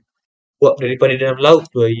dalam laut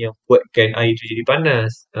tu yang buatkan air tu jadi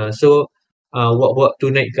panas. So wap-wap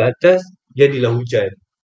tu naik ke atas jadilah hujan.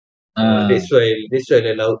 That's why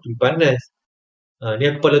lah laut tu panas.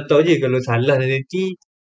 Ni aku pada tahu je kalau salah nanti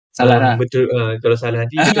Salah lah. betul kalau salah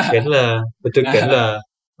nanti betulkan lah.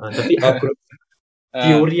 Tapi aku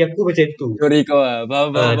teori aku macam tu. Teori kau lah.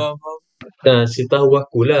 Faham. Setahu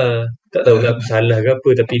aku lah. Tak tahulah aku salah ke apa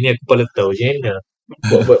tapi ni aku pada tahu je kan.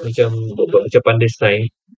 Buat macam pandai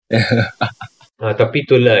sains. Tapi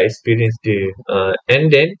itulah experience dia.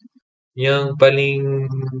 And then yang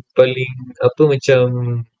paling apa macam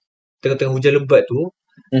tengah-tengah hujan lebat tu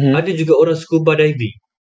ada juga orang scuba diving.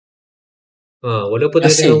 Walaupun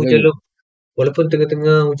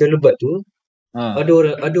tengah-tengah hujan lebat tu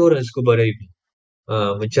ada orang scuba diving.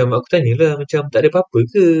 Macam aku tanyalah macam tak ada apa-apa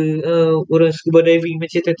ke orang scuba diving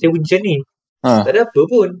macam tengah hujan ni? Tak ada apa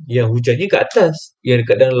pun. Yang hujannya kat atas. Yang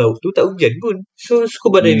dekat dalam laut tu tak hujan pun. So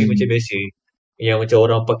scuba diving macam biasa. Yang macam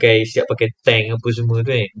orang siap pakai tank apa semua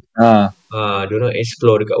tu kan. Diorang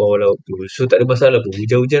explore dekat bawah laut tu. So tak ada masalah pun.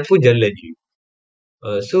 Hujan-hujan pun jalan je.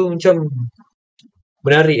 So macam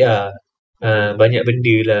menarik lah. Banyak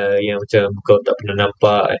benda lah yang macam kau tak pernah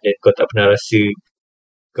nampak dan kau tak pernah rasa.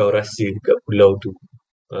 Kau rasa dekat pulau tu.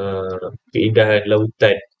 Keindahan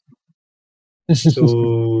lautan.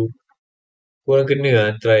 So korang kena lah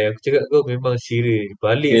try. Aku cakap kau memang serius.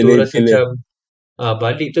 Balik tu rasa macam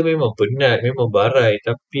balik tu memang penat, memang barai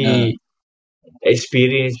tapi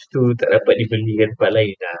experience tu tak dapat dibelikan tempat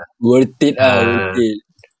lain lah. Worth it lah,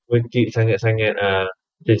 worth it sangat-sangat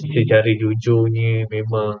secara jujurnya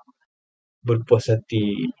memang berpuas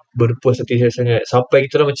hati sangat sampai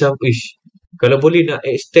kita orang macam kalau boleh nak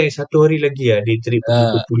extend 1 hari lagi dia trip pergi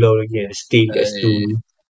ke pulau lagi stay kat situ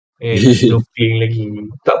snorkeling lagi.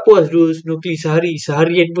 Tak puas dulu snorkeling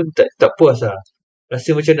seharian pun tak puas lah.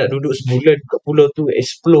 Rasa macam nak duduk sebulan kat pulau tu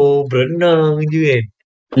explore berenang je kan.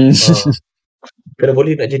 Kalau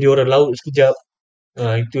boleh nak jadi orang laut sekejap.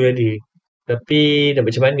 Itu dia. Tapi nak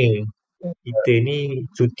macam mana kita ni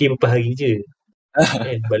cuti berapa hari je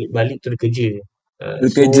kan. Balik tu kerja.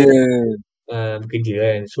 Bekerja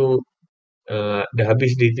kan. So dah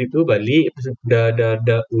habis dari tu balik dah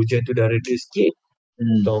hujan tu dah reda sikit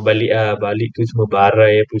Kita orang balik balik tu semua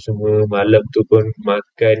barai apa semua. Malam tu pun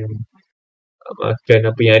makan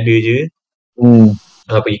apa yang ada je.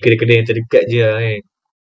 Pergi kedai-kedai yang terdekat je lah kan.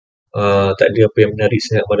 Tak ada apa yang menarik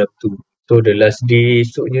sangat malam tu. So the last day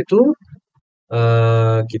esoknya tu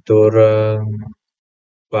kita orang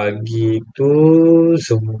pagi tu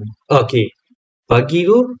semua okay. Pagi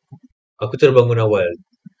tu aku terbangun awal.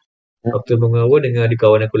 Aku terbangun awal dengan ada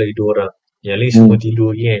kawan aku lagi 2 orang. Yang lain semua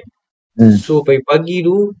tidur lagi kan. So pagi-pagi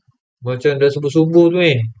tu macam dah subuh-subuh tu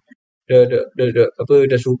kan.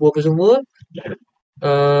 Dah subuh apa semua.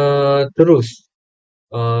 Terus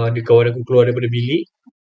ada kawan aku keluar daripada bilik.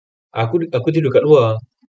 Aku tidur kat luar.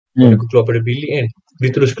 Kawan aku keluar daripada bilik kan.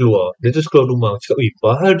 Dia terus keluar rumah. Aku cakap,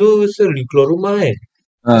 pahal tu asal dia keluar rumah kan.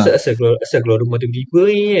 Asal keluar rumah tiba-tiba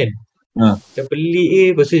ni kan. Macam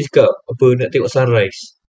pelik Lepas tu dia cakap nak tengok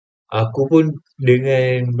sunrise. Aku pun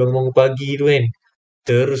dengan bangun pagi tu kan,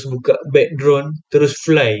 terus buka background, terus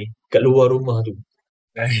fly kat luar rumah tu.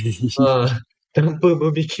 Tanpa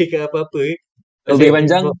memikirkan apa-apa Fikir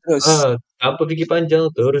panjang terus. Tanpa fikir panjang,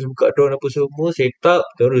 terus buka drone apa semua, set up,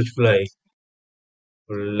 terus fly.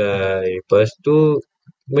 Lepas tu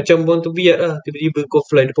macam born to be lah. Tiba-tiba kau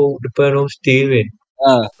fly depan homestay kan.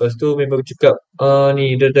 Lepas tu memang aku cakap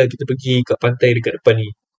ni dah kita pergi kat pantai dekat depan ni,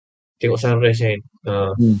 tengok sunrise kan.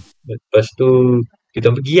 Lepas tu kita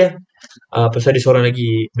pergi lah. Pasal ada seorang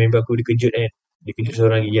lagi member aku dia kejut kan. Dia kejut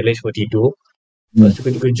seorang lagi, yang lain semua tidur. Lepas tu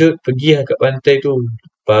kejut pergi lah kat pantai tu.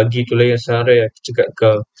 Pagi tu layan sunrise. Aku cakap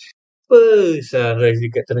kau, sunrise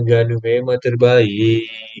dekat Terengganu memang terbaik.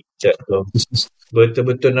 Cakap kau,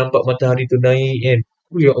 betul-betul nampak matahari tu naik kan.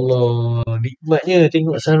 Ya Allah, nikmatnya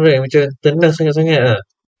tengok sunrise. Macam tenang sangat-sangat lah.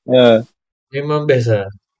 Memang best lah.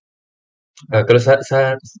 Kalau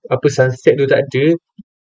sunset tu tak ada,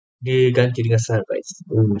 dia ganti dengan sunrise.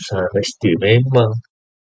 Sunrise dia memang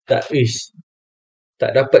tak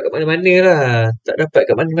dapat kat mana-mana lah. Tak dapat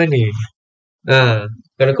kat mana-mana.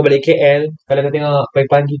 Kalau kau balik KL, kalau kau tengok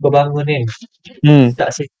pagi-pagi kau bangun kan,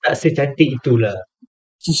 tak secantik itulah.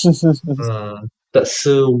 Tak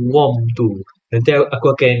se-warm tu. Nanti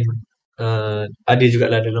aku akan ada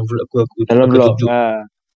jugalah dalam vlog aku dalam vlog tunjuk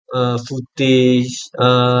footage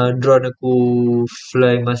drone aku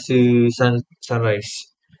fly masa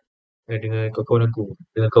sunrise dengan kawan aku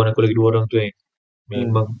lagi 2 orang tu kan.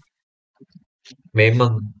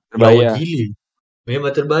 Memang lawa gila.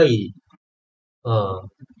 Memang terbaik.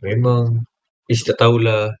 Memang tak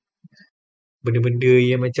tahulah, benda-benda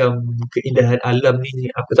yang macam keindahan alam ni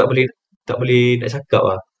aku tak boleh nak cakap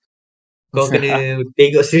lah. Kau kena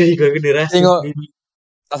tengok sendiri, kau kena rasa sendiri.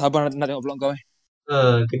 Tak sabar nak tengok vlog kau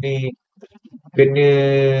kena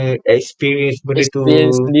experience benda tu.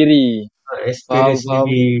 Experience sendiri. Experience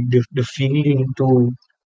sendiri. The feeling tu.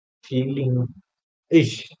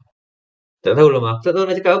 Tak tahulah Mak. Aku tak tahu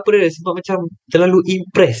nak cakap apa dah. Sebab macam terlalu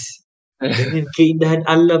impress dengan keindahan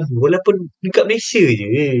alam tu. Walaupun dekat Malaysia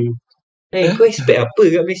je. Kau expect apa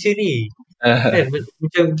kat Malaysia ni? Kan?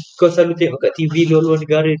 Macam kau selalu tengok kat TV luar-luar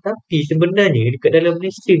negara. Tapi sebenarnya dekat dalam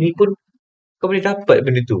Malaysia ni pun kau boleh dapat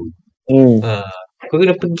benda tu. Kau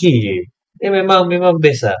kena pergi je. Memang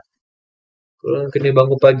best lah. Korang kena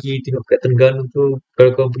bangun pagi tengok kat Terengganu tu.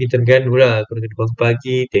 Kalau korang pergi Terengganu lah, korang kena bangun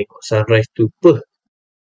pagi tengok sunrise tu.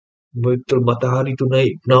 Betul matahari tu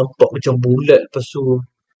naik, nampak macam bulat. Lepas tu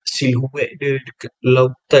siluet dia dekat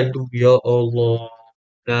lautan tu, ya Allah,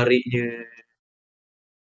 menariknya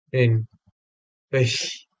kan.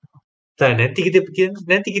 Nanti kita experience.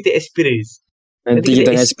 Nanti kita experience.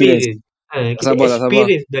 Kita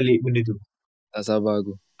experience balik benda tu. Tak sabar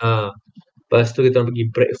aku. Lepas tu kita orang pergi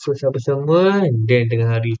breakfast apa semua. Dan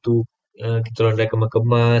tengah hari tu kita orang dah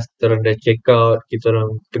kemas-kemas, kita orang dah check out, kita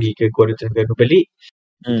orang pergi ke Kuala Terengganu balik.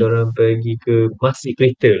 Kita orang pergi ke Masjid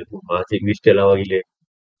Kristal. Masjid Kristal lawa gila.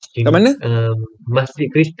 Kat mana? Masjid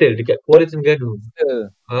Kristal dekat Kuala Terengganu.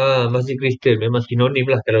 Masjid Kristal memang sinonim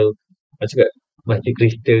lah kalau cakap Masjid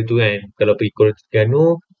Kristal tu kan. Kalau pergi Kuala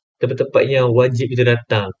Terengganu, tempat-tempat yang wajib kita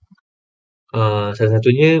datang. Salah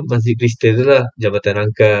satunya Masjid Kristal tu lah. Jambatan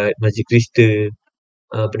Angkat, Masjid Kristal,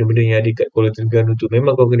 benda-benda yang ada kat Kuala Terengganu tu.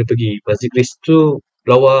 Memang kau kena pergi. Masjid Kristal tu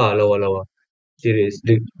lawa. Serius.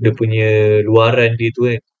 Dia punya luaran dia tu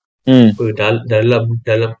kan. Dalam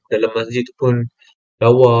masjid tu pun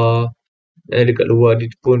lawa. Dekat luar dia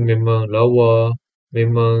tu pun memang lawa.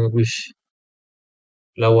 Memang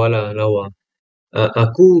lawa lah.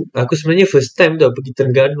 Aku sebenarnya first time tau pergi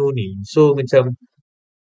Terengganu ni. So macam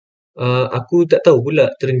aku tak tahu pula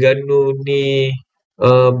Terengganu ni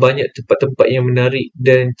banyak tempat-tempat yang menarik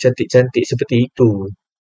dan cantik-cantik seperti itu.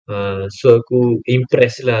 So aku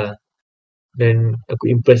impress lah. dan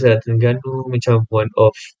aku impress lah. Terengganu macam one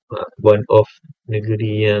of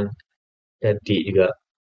negeri yang cantik juga.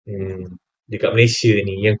 Dekat Malaysia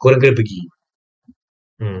ni yang korang kena pergi.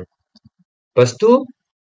 Lepas tu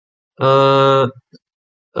uh,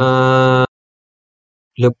 uh,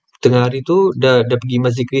 tengah hari tu dah pergi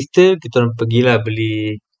Masjid Kristal, kita orang pergilah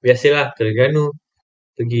beli biasalah Terengganu,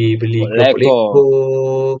 pergi beli keropok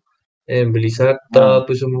lekor, beli sata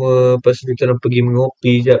apa semua. Lepas tu kita orang pergi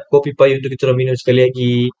mengopi sekejap. Kopi payung tu kita orang minum sekali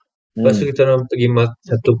lagi. Lepas tu kita orang pergi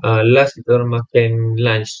last kita orang makan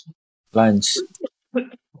lunch.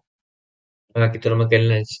 Kita orang makan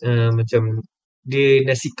lunch macam dia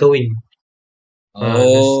nasi kawin.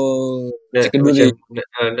 Nasi kenduri.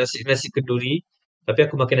 Nasi kenduri. Tapi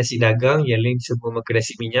aku makan nasi dagang, yang lain semua makan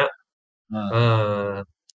nasi minyak.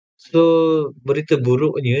 So berita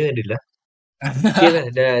buruknya adalah okay lah,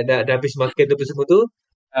 dah habis makan tu apa semua tu,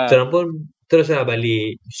 kita orang pun teruslah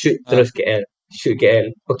balik shoot terus KL.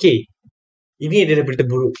 Okay, ini adalah berita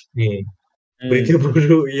buruk ni. Berita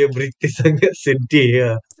buruk yang berita sangat sedih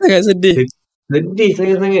lah. Sangat sedih. Sedih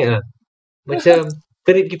sangat-sangat lah. Macam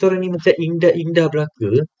trip kita orang ni macam indah-indah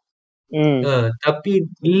belaka. Tapi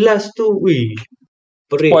last tu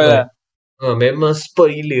perik lah. Memang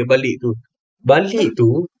sport gila balik tu. Balik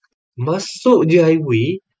tu masuk je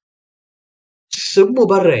highway, semua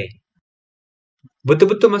barai.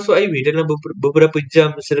 Betul-betul masuk highway dalam beberapa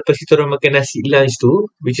jam selepas kita orang makan nasi lunch tu,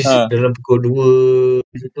 which is dalam pukul 2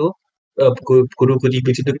 macam tu, pukul 2, pukul 3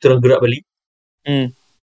 macam tu kita orang gerak balik.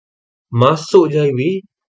 Masuk je highway,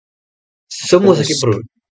 semua sakit perut.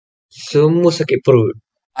 Semua sakit perut.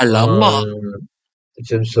 Alamak.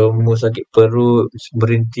 Macam semua sakit perut,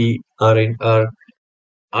 berhenti R&R.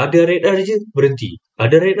 Ada R&R je, berhenti.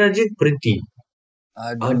 Ada R&R je, berhenti.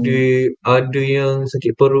 Ada yang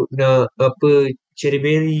sakit perut nak cherry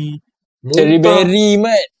berry. Cherry berry,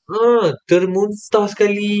 Mat. Termuntah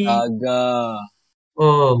sekali.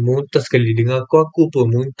 Muntah sekali. Dengan aku pun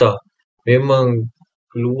muntah. Memang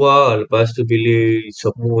keluar. Lepas tu bila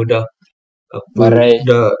semua dah barai.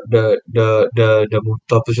 Dah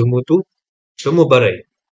muntah apa semua tu, semua barai.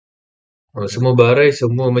 Semua barai,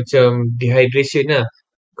 semua macam dehydration lah.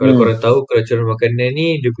 Kalau korang tahu keracunan makanan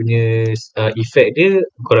ni, dia punya efek dia,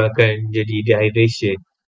 korang akan jadi dehydration.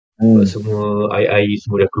 Sebab semua air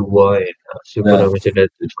semua dah keluar kan. So korang macam dah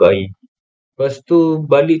suka air. Lepas tu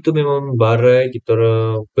balik tu memang barai. Kita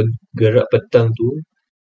orang gerak petang tu,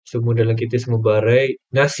 semua dalam kereta semua barai.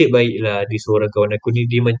 Nasib baiklah ada seorang kawan aku ni,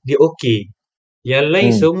 dia okey. Yang lain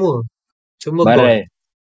semua barai.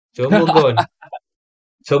 Gone.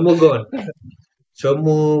 Semua gone.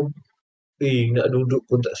 Semua nak duduk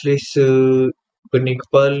pun tak selesa, pening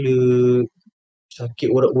kepala, sakit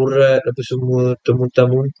urat-urat apa semua,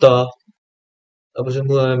 termuntah-muntah apa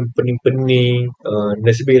semua, pening-pening.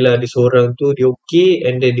 Nasib baiklah ada seorang tu dia okey,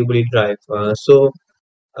 and then dia boleh drive. So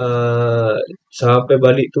sampai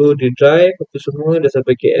balik tu dia drive apa semua, dah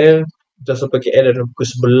sampai KL dalam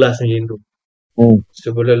pukul 11 macam tu.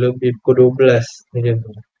 11 lebih, pukul 12 macam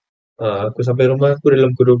tu. Aku sampai rumah aku dalam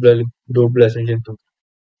pukul 12 macam tu.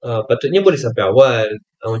 Patutnya boleh sampai awal.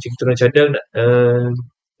 Macam kita orang cadang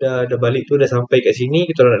dah balik tu, dah sampai kat sini,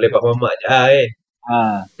 kita orang nak lepak mamak je kan.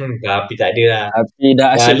 Tapi tak ada lah. Tapi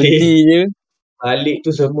dah asyik berhenti je. Balik tu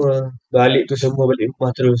semua balik rumah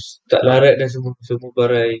terus. Tak larat dah semua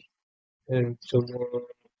barai. Semua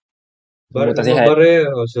tak sihat. barai,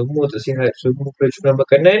 semua tak sihat. Semua keracunan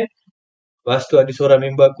makanan. Lepas tu ada seorang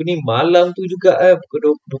member aku ni, malam tu juga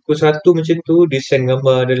pukul 1 macam tu, dia send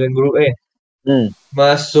gambar dalam grup kan.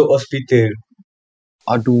 Masuk hospital.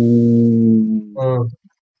 Aduh.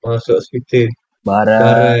 Masuk hospital.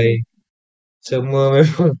 Barai. Semua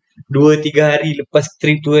memang 2-3 hari lepas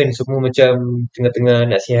trip tu kan, semua macam tengah-tengah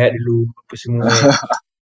nak sihat dulu apa semua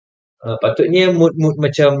kan. Patutnya mood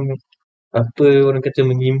macam apa orang kata,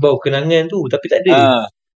 mengimbau kenangan tu, tapi tak ada.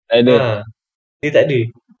 Tak ada. Dia tak ada.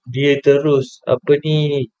 Dia terus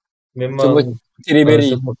memang semua cherry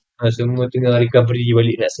berry. Semua tengah recovery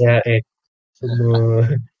balik nak sihat kan. Semua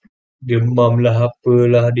demam lah,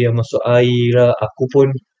 apalah, dia masuk air lah. Aku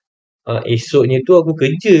pun esoknya tu aku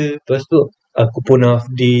kerja. Lepas tu aku pun half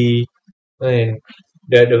day kan.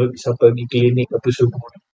 Dah sampai pergi klinik apa semua.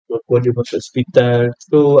 Aku ada masuk hospital.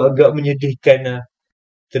 So agak menyedihkan lah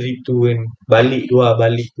trip tu kan. Balik tu.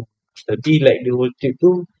 Tapi like the whole trip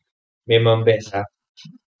tu memang best lah.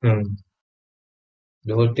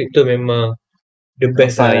 The whole trip tu memang the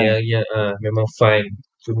best lah. Yang memang fun.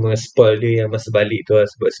 Cuma spoil dia yang masa balik tu lah,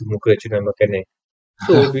 sebab semua keracunan makanan.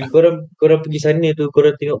 So bila korang pergi sana tu,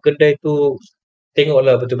 korang tengok kedai tu,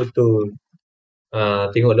 tengoklah betul-betul.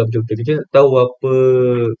 Tengoklah betul-betul. Kita tak tahu apa,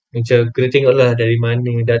 macam kena tengoklah dari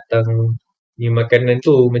mana datang makanan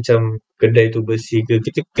tu macam kedai tu bersih ke,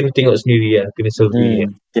 kita kena tengok sendiri lah, kena survey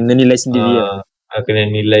kan. Kena nilai sendiri lah. Kena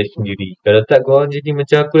nilai sendiri. Kalau tak korang jadi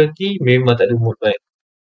macam aku nanti, memang tak ada mood kan.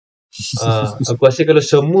 Aku rasa kalau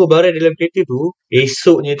semua barang dalam kereta tu,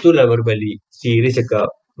 esoknya tu lah baru balik. Serius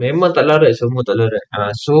cakap. Memang tak larat, semua tak larat.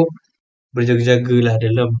 So, berjaga-jagalah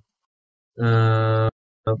dalam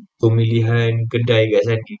pemilihan kedai kat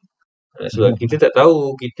sana. Sebab kita tak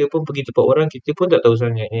tahu, kita pun pergi tempat orang, kita pun tak tahu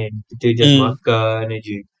sangat kan. Kita just makan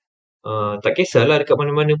aja. Tak kisahlah dekat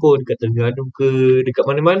mana-mana pun, dekat Terengganu ke, dekat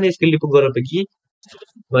mana-mana sekali pun korang pergi,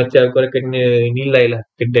 macam korang kena nilai lah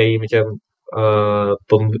kedai macam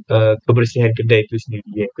kebersihan kedai tu sendiri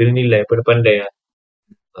kan. Kena nilai, pandai-pandai lah.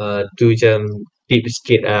 Tu macam tips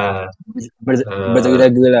sikit lah.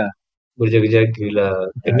 Berjaga-jaga lah. Berjaga-jaga lah.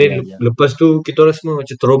 And then lepas tu kita orang semua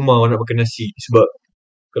macam trauma nak makan nasi. Sebab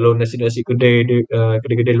kalau nasi-nasi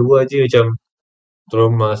kedai-kedai luar je macam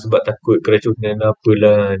trauma sebab takut keracunan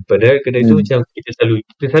apalah. Padahal kedai tu macam kita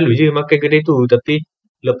selalu je makan kedai tu, tapi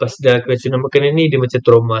lepas dah keracunan makanan ni dia macam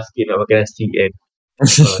trauma sikit nak makan nasi kan.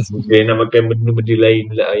 Dia nak makan benda-benda lain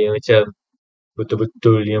lah yang macam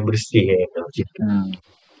betul-betul yang bersih kan. Macam tu.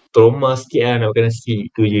 Trauma sikit lah nak makan nasi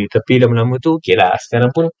tu je. Tapi lama-lama tu okey lah.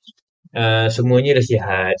 Sekarang pun semuanya dah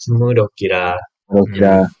sihat, semua dah okey dah.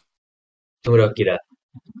 Semua dah okey dah.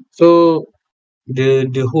 So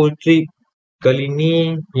the whole trip kali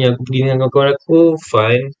ni yang aku pergi dengan kawan-kawan aku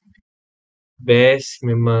fun, best.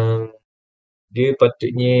 Memang dia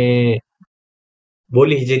patutnya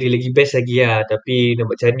boleh jadi lagi best lagi lah, tapi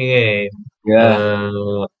nak buat macam mana kan.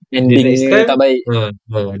 Endingnya tak baik.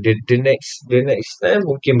 The next time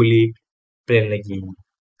mungkin boleh plan lagi.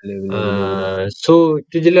 Boleh. So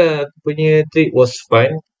tu je lah, aku punya trip was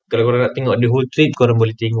fun. Kalau korang nak tengok the whole trip, korang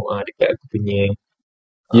boleh tengok dekat aku punya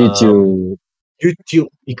YouTube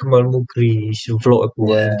Ikmal Mukrish vlog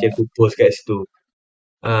aku. Nanti aku post kat situ.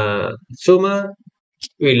 So lama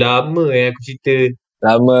aku cerita.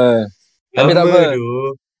 Lama. Tapi tak apa.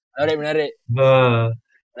 Menarik. Lama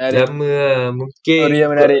lah. Mungkin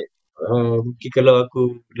menarik. mungkin kalau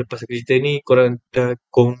aku lepas aku cerita ni, korang dah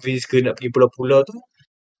convince ke nak pergi pulau-pulau tu.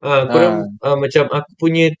 Korang macam aku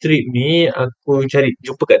punya trip ni, aku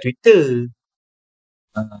jumpa kat Twitter.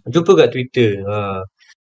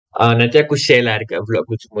 Nanti aku share lah dekat vlog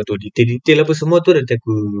aku semua tu. Detail-detail apa semua tu nanti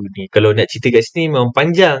aku ni. Kalau nak cerita kat sini memang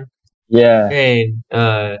panjang. Kan?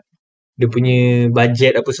 Dia punya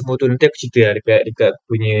bajet apa semua tu nanti aku cerita lah dekat aku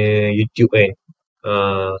punya YouTube kan.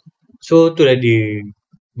 So tu lah dia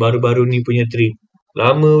baru-baru ni punya trip.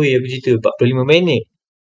 Lama weh aku cerita, 45 minit.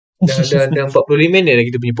 Dah 45 minit dah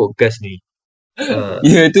kita punya podcast ni.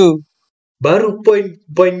 Tu. Baru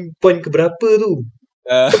point keberapa tu?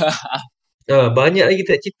 Banyak lagi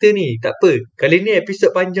tak cerita ni. Tak apa. Kali ni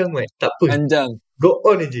episod panjang Mat. Tak apa. Panjang. Go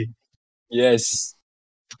on aja. Yes.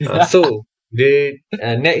 So the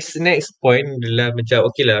next point adalah macam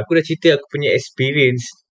okay lah, aku dah cerita aku punya experience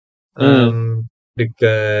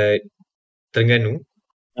dekat Terengganu.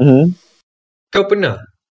 Kau pernah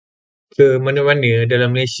ke mana-mana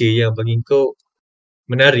dalam Malaysia yang bagi kau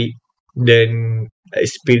menarik dan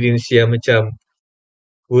experience yang macam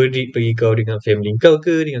worth it bagi kau dengan family kau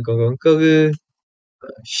ke, dengan kawan-kawan kau ke?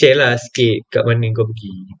 Share lah sikit kat mana kau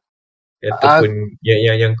pergi ataupun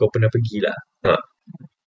yang kau pernah pergilah.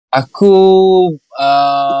 Aku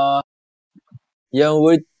yang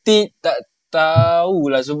worth it tak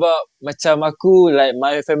tahulah, sebab macam aku like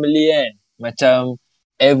my family kan, macam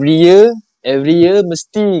every year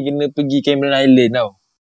mesti kena pergi Cameron Island tau.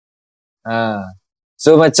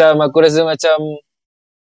 So macam aku rasa macam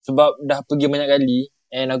sebab dah pergi banyak kali,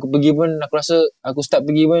 and aku pergi pun, aku rasa aku start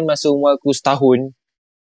pergi pun masa umur aku setahun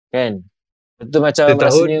kan. Betul macam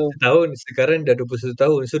rasanya setahun, sekarang dah 21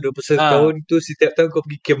 tahun. So 21 tahun tu setiap tahun kau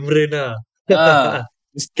pergi Cameron lah.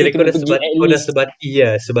 Kira kau dah sebati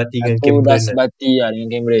dengan Cameron. Aku dah sebati lah dengan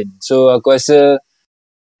Cameron. So aku rasa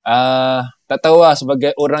tak tahu lah,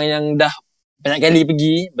 sebagai orang yang dah banyak kali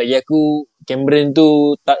pergi, bagi aku Cameron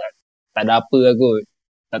tu tak ada apa aku.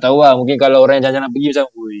 Tak tahu lah, mungkin kalau orang yang jangan pergi macam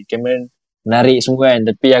Cameron menarik semua kan,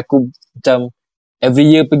 tapi aku macam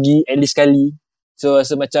every year pergi at least sekali. So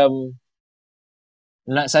rasa macam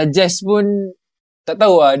nak suggest pun tak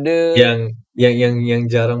tahu lah. Ada yang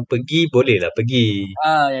jarang pergi boleh lah pergi.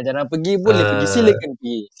 Yang jarang pergi boleh pergi,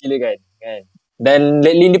 silakan kan. Dan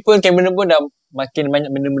lately ni pun Cameron pun dah makin banyak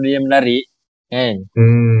benda-benda yang menarik kan.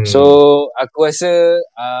 So aku rasa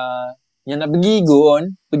yang nak pergi go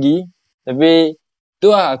on pergi. Tapi tu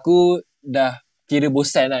lah, aku dah kira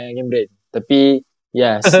bosan lah dengan Cameron. Tapi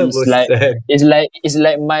it's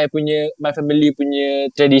like my family punya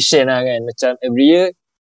tradition lah kan. Macam every year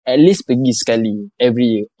at least pergi sekali every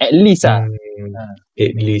year. At least lah.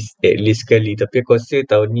 At least sekali. Tapi aku rasa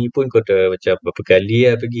tahun ni pun kau dah macam berapa kali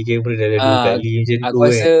lah pergi Cameron, dah 2 kali macam Aku tu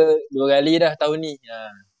rasa kan. 2 kali dah tahun ni.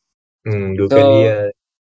 2 So, kali lah.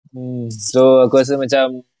 So aku rasa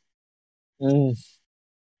macam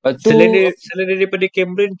lepas tu Selain daripada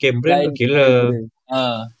Cameron okey lah.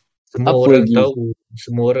 Semua apa orang lagi?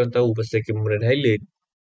 Semua orang tahu pasal Cameron Highland.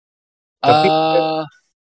 Tapi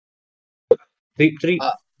trip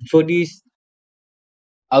for this.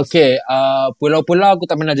 Okay, pulau-pulau aku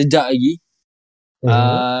tak pernah jejak lagi.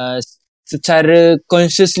 Secara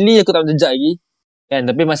consciously aku tak pernah jejak lagi. Kan,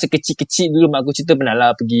 tapi masa kecil-kecil dulu mak aku cerita pernah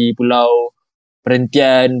lah pergi pulau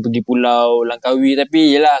Perhentian, pergi pulau Langkawi,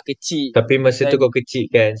 tapi yelah kecil. Tapi masa tu kau kecil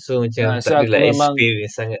kan, so macam So tak aku adalah memang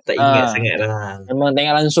experience sangat, tak ingat sangat lah. memang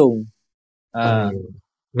tengok langsung.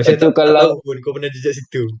 Macam tu tak tahu pun kau pernah jejak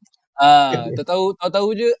situ. tahu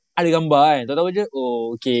je ada gambar kan. Tahu je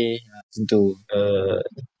okey. Macam tu.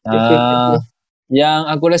 Yang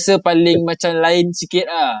aku rasa paling macam lain sikit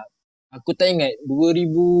lah. Aku tak ingat 2000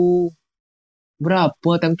 berapa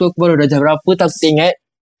time tu, aku baru darjah berapa tak ingat.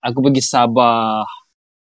 Aku pergi Sabah.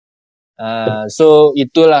 So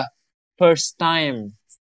itulah first time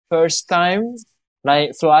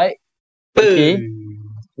naik flight. Okay.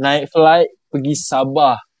 Naik flight pergi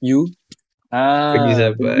Sabah. Pergi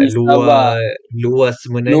Sabah. Luas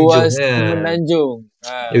Semenanjung.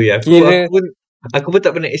 Aku pun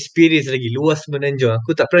tak pernah experience lagi luas Semenanjung.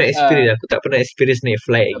 Aku tak pernah experience. Aku tak pernah experience naik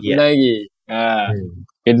flight lagi.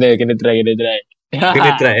 Kena try. Kena try.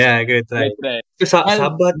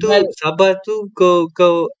 Sabah tu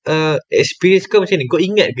kau experience kau macam ni? Kau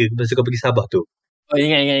ingat ke masa kau pergi Sabah tu? Oh,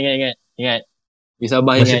 ingat. Pergi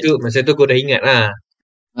Sabah ingat. Masa tu kau dah ingat lah.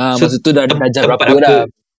 Masa tu dah darjah berapa dah.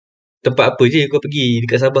 Tempat apa je kau pergi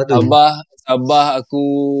dekat Sabah tu? Sabah aku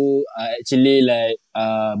actually like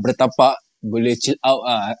bertapak, boleh chill out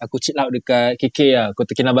lah. Aku chill out dekat KK lah,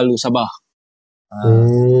 Kota Kinabalu, Sabah.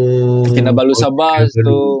 Kinabalu, Sabah.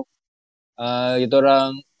 So kita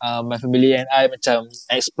orang my family and I macam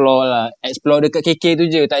explore dekat KK tu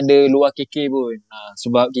je, tak ada luar KK pun.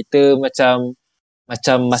 Sebab kita macam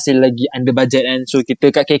masih lagi under budget kan. So kita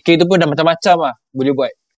kat KK tu pun dah macam-macam lah boleh buat.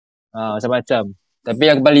 Macam-macam. Tapi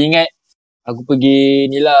yang aku paling ingat, aku pergi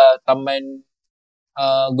ni lah, Taman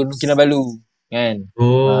Gunung Kinabalu kan.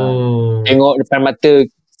 Tengok depan mata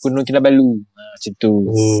Gunung Kinabalu. Macam tu.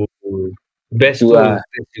 Best tu lah.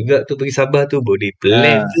 Best juga tu pergi Sabah tu. Boleh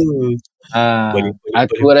plan tu.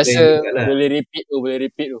 Aku rasa boleh repeat tu.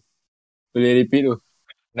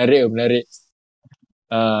 Menarik.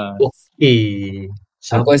 Okay.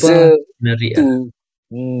 Aku rasa menarik tu.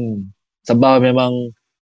 Sabah memang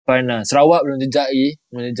fun lah. Sarawak belum jejak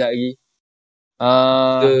lagi.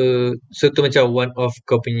 So tu macam one of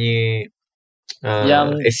kau punya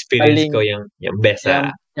yang experience kau yang best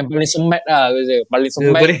lah. Yang paling semat lah aku rasa.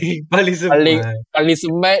 Paling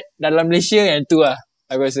semat dalam Malaysia yang tu lah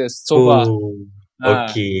aku rasa so far.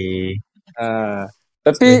 Okay.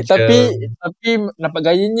 Tapi nampak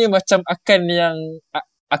gayanya macam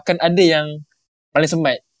akan ada yang paling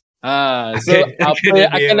semat. So apa yang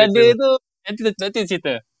akan ada tu nanti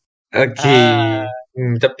cerita. Okay.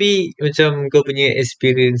 Tapi macam kau punya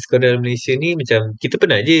experience kau dalam Malaysia ni, macam kita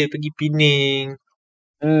pernah je pergi Pening.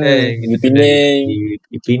 Pergi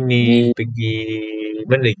Pening. Pergi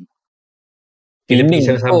mana lagi? Pening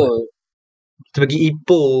sama-sama. Kita pergi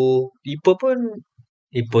Ipoh pun.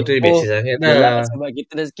 Ipoh tu biasa sangat lah. Sebab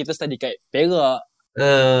kita study kat Perak.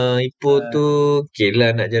 Ipoh tu okay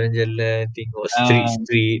lah, nak jalan-jalan, tengok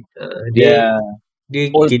street. Dia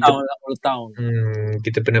Old town.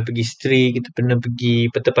 Kita pernah pergi street, kita pernah pergi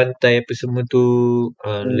pantai-pantai apa semua tu.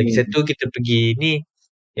 Lagi satu kita pergi ni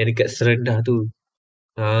yang dekat Serendah tu.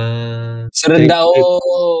 Serendah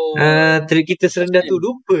trip kita Serendah tu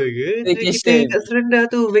lupa ke? Trip kita dekat Serendah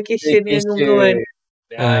tu vacation yang kawan-kawan.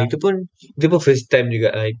 Itu pun first time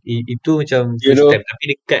juga. Itu macam first time,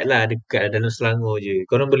 tapi dekat dalam Selangor je.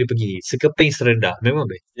 Korang boleh pergi Sekeping Serendah, memang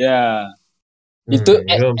best. Itu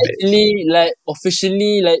actually like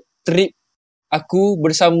officially like trip aku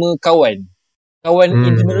bersama kawan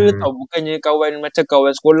in general tau. Bukannya kawan macam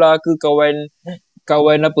kawan sekolah ke kawan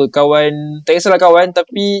tak kisahlah kawan,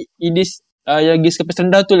 tapi ini yang pergi Sekeping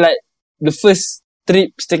Serendah tu like the first trip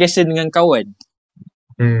staycation dengan kawan.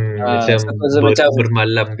 Macam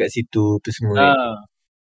bermalam kat situ apa semua.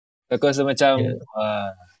 Aku rasa macam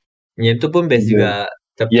yang tu pun best juga.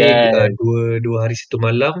 Tapi 2 hari 1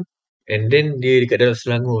 malam, and then dia dekat dalam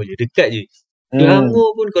Selangor je, dekat je.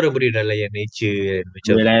 Selangor pun korang boleh dah layan nature kan.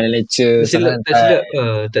 Macam nature.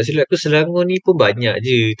 Tak silap aku, Selangor ni pun banyak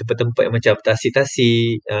je tempat-tempat yang macam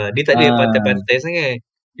tasik-tasik. Dia tak ada pantai-pantai sangat.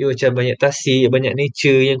 Dia macam banyak tasik, banyak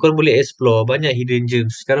nature yang korang boleh explore, banyak hidden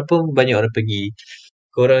gems. Sekarang pun banyak orang pergi.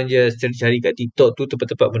 Korang just cari-cari kat TikTok tu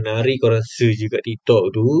tempat-tempat menarik, korang search je kat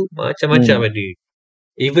TikTok tu, macam-macam ada.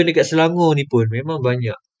 Even dekat Selangor ni pun memang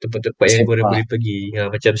banyak tempat-tempat yang korang Sepak. boleh pergi.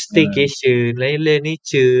 Macam staycation, lain-lain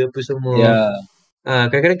nature apa semua. Ya.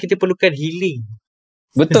 Kadang-kadang kita perlukan healing.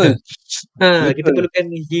 Betul. Kita Betul. perlukan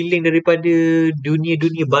healing daripada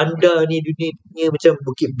dunia-dunia bandar ni, dunia-dunia macam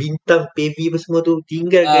Bukit Bintang, PV apa semua tu.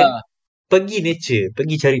 Tinggalkan, pergi nature,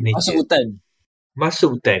 pergi cari Masuk nature. hutan. Masuk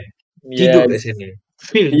hutan, tidur kat Yes. sana.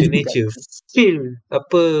 Feel the Tidur kat nature, feel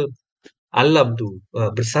apa alam tu,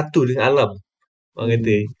 bersatu dengan alam. Orang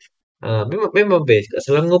kata. Memang best. Kat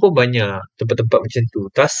Selangor pun banyak tempat-tempat macam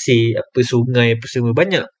tu. Tasik, apa sungai, apa semua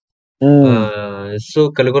banyak.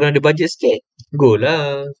 So kalau korang ada bajet sikit, go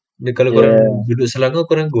lah. Dan kalau korang Yeah. duduk Selangor,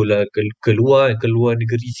 korang go lah keluar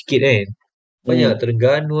negeri sikit kan. Banyak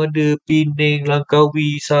Terengganu ada, Penang,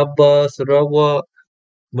 Langkawi, Sabah, Sarawak,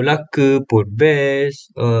 Melaka pun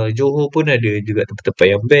best. Johor pun ada juga tempat-tempat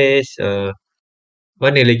yang best.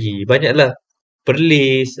 Mana lagi? Banyaklah.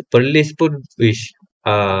 Perlis pun wish.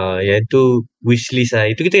 Yang tu wishlist lah.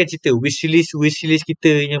 Itu kita kan cerita wishlist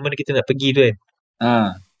kita yang mana kita nak pergi tu kan.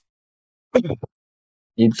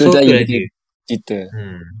 Itu So tadi itulah kita dia. cerita.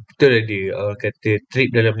 Itulah dia. Orang kata trip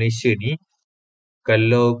dalam Malaysia ni,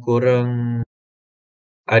 kalau korang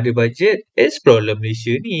ada bajet, explore lah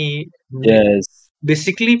Malaysia ni. Yes.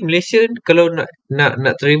 Basically Malaysia kalau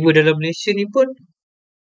nak travel dalam Malaysia ni pun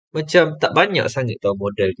macam tak banyak sangat tau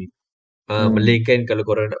modal ni. Melainkan kalau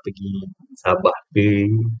korang nak pergi Sabah ke,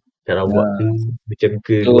 Sarawak ke, macam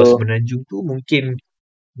ke luar Semenanjung tu mungkin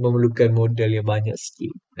memerlukan modal yang banyak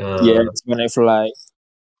sikit. Yes, when I fly.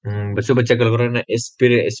 So macam kalau korang nak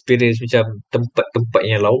experience macam tempat-tempat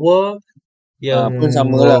yang lawa, yang Pun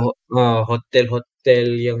sama lah.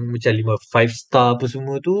 hotel-hotel yang macam 5 star apa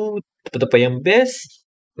semua tu, tempat-tempat yang best,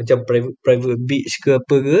 macam private beach ke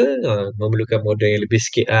apa ke, memerlukan modal yang lebih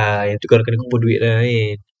sikit lah. Yang tu korang kena kumpul duit lah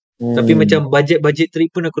kan. Tapi macam budget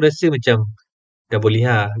trip pun aku rasa macam dah boleh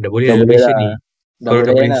dalam boleh Malaysia lah. ni. Dah Korang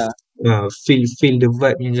dah boleh boleh lah. feel the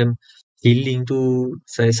vibe ni macam healing tu,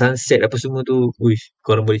 sunset apa semua tu. Uish,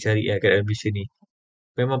 korang boleh cari lah kat dalam Malaysia ni.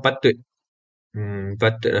 Memang patut.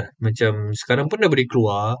 Patut lah. Macam sekarang pun dah boleh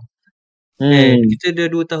keluar. And kita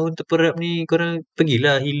dah 2 tahun terperap ni, korang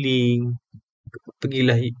pergilah healing.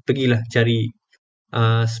 Pergilah cari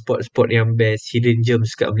spot-spot yang best, hidden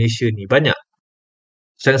gems kat Malaysia ni. Banyak.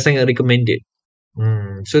 Sangat-sangat recommended.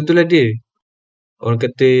 So itulah dia. Orang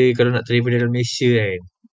kata kalau nak travel dalam Malaysia kan.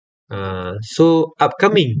 So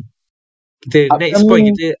upcoming. Next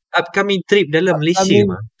point kita upcoming trip dalam Malaysia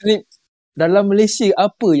mah. Trip dalam Malaysia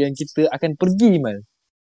apa yang kita akan pergi Mal?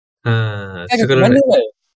 So kalau mana Mal?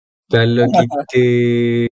 Kalau kita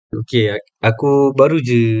okay, aku baru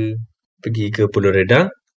je pergi ke Pulau Redang.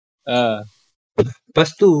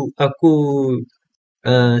 Lepas tu aku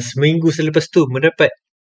seminggu selepas tu mendapat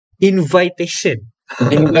invitation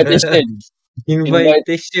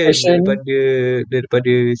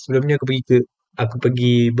daripada sebelum ni aku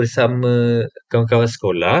pergi bersama kawan-kawan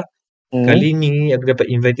sekolah. Kali ni aku dapat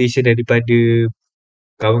invitation daripada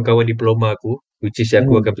kawan-kawan diploma aku, which is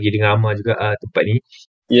aku akan pergi dengan Amar juga tempat ni.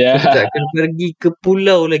 Kita akan pergi ke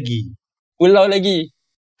pulau lagi.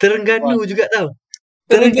 Terengganu juga tau.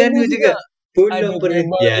 Terengganu juga. Pulau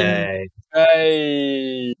Perhentian.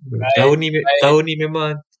 Tahun ni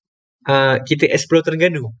memang kita explore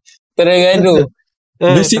Terengganu.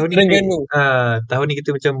 Visit Terengganu. Tahun ni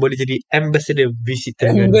kita macam boleh jadi ambassador visit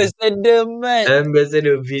Terengganu.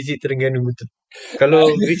 Ambassador visit Terengganu betul.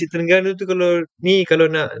 Kalau visit Terengganu tu kalau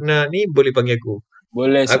nak ni boleh panggil aku.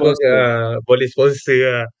 Boleh sponsor. Boleh sponsor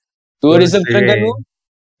lah. Tourism Terengganu.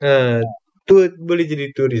 Tour boleh jadi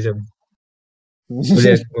tourism.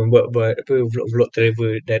 Boleh aku buat apa vlog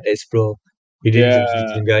travel dan explore hidden gems di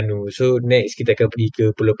Terengganu. So next kita akan pergi ke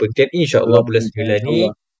Pulau Perhentian insya-Allah bulan 9 ni.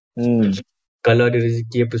 Kalau ada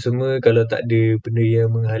rezeki apa semua, kalau tak ada benda yang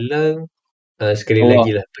menghalang, sekali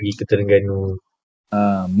lagi lah pergi ke Terengganu.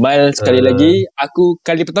 Mal sekali lagi, aku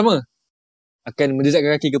kali pertama akan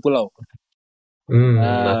menjejakkan kaki ke pulau.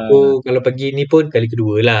 Aku kalau pergi ni pun kali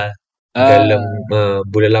kedua lah. Dalam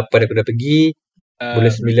bulan 8 aku dah pergi.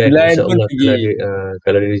 Bulan 9 insya-Allah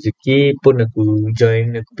kalau ada rezeki pun aku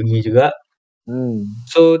join, aku pergi juga.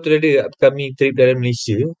 So tu dia upcoming trip dalam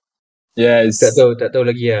Malaysia. Yes. Tak tahu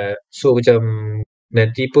lagi lah. So macam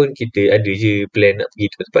nanti pun kita ada je plan nak pergi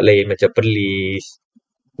tempat lain macam Perlis.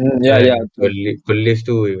 Perlis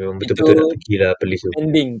tu memang betul-betul nak pergi lah Perlis tu.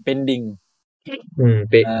 Pending.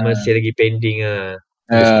 Masih lagi pending lah.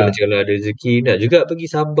 Lepas tu macam kalau ada rezeki nak juga pergi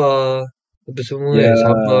Sabah. apa semua kan.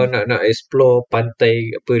 Sabah Yeah. nak explore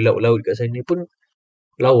pantai apa laut-laut kat sana pun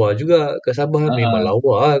lawa juga kat Sabah. Memang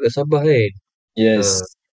lawa lah kat Sabah kan. Ha. Yes.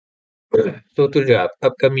 So tu dia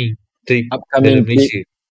upcoming trip dalam Upcoming trip. Malaysia.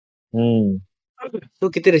 So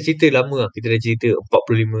kita dah cerita lama lah. Kita dah cerita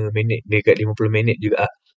 45 minit dekat 50 minit juga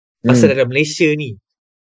lah. Pasal dalam Malaysia ni.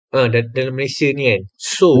 Dalam Malaysia ni kan.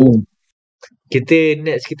 So kita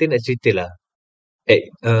nak cerita lah.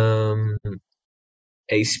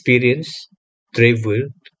 Experience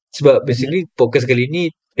travel. Sebab basically podcast kali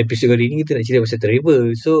ni, episod kali ni kita nak cerita pasal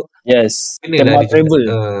travel. So Yes. kenalah Tema ada juga travel.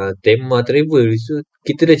 tema travel. So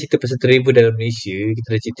kita dah cerita pasal travel dalam Malaysia. Kita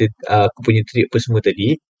dah cerita aku punya trip apa semua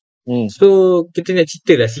tadi. So kita nak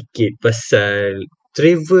cerita lah sikit pasal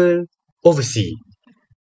travel overseas.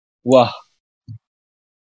 Wah,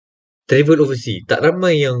 Travel overseas. Tak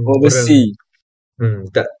ramai yang overseas.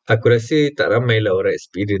 aku rasa tak ramai lah orang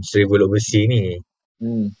experience travel overseas ni.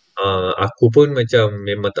 Aku pun macam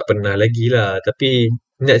memang tak pernah lagi lah. Tapi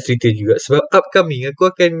nak cerita juga sebab upcoming aku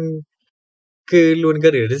akan ke luar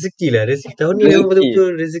negara. Rezeki lah. Rezeki tahun ni memang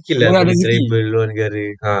betul-betul rezeki lah. Murah Boleh rezeki. travel luar negara.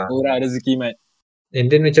 Murah rezeki, Mat. And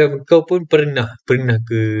then macam kau pun pernah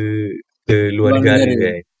ke luar negara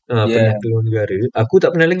kan. Pernah ke luar negara. Aku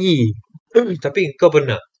tak pernah lagi. Tapi kau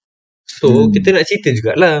pernah. So kita nak cerita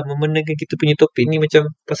jugalah memandangkan kita punya topik ni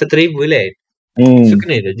macam pasal travel kan. So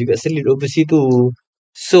kena dah juga selit overseas tu.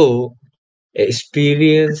 So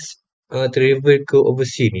experience travel ke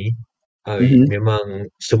overseas ni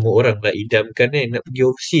memang semua orang lah idamkan kan nak pergi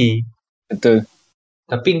overseas. Betul.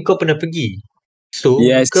 Tapi kau pernah pergi. So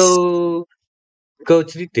kau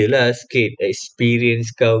ceritalah sikit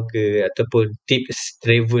experience kau ke ataupun tips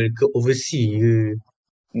travel ke overseas ke.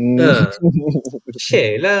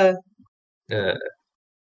 Share lah.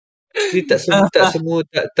 Tak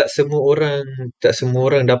semua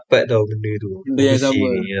orang dapat tau benda tu. Benda yang Overseas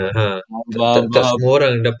sama. ni. Tak Faham. semua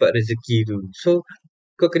orang dapat rezeki tu. So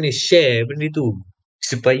kau kena share benda tu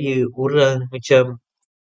supaya orang macam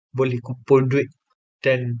boleh kumpul duit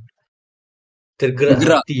dan tergerak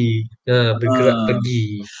hati. Bergerak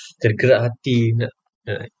pergi. Tergerak hati nak.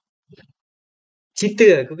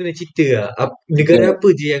 Cerita lah. Kau kena cerita lah. Negara apa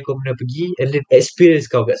je yang kau pernah pergi and then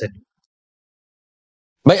experience kau kat sana.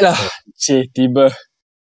 Baiklah. Tiba.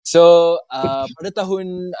 So, pada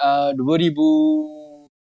tahun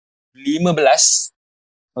 2015,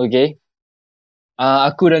 okay,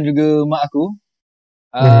 aku dan juga mak aku,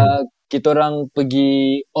 kita orang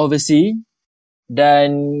pergi overseas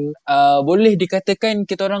dan boleh dikatakan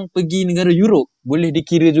kita orang pergi negara Europe. Boleh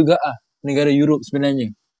dikira juga negara Europe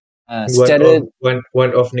sebenarnya.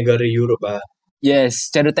 One of negara Europe lah.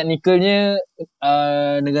 Yes, secara teknikalnya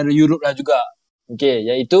negara Europe lah juga. Okay,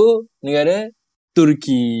 iaitu negara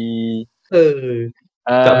Turki.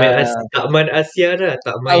 Tak main Asia dah.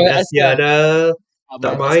 Tak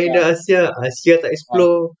main Asia. Asia tak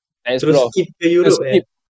explore. Terus skip ke Europe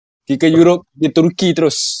ke Europe, di Turki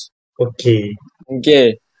terus. Okay.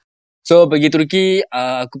 So pergi Turki,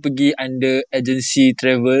 aku pergi under agency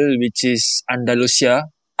travel which is Andalusia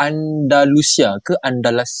ke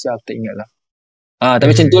Andalasia, aku tak ingat lah.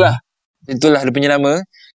 Tapi macam itulah dia punya nama.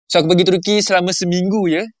 So aku pergi Turki selama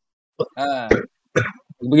seminggu je.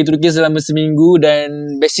 Aku pergi Turki selama seminggu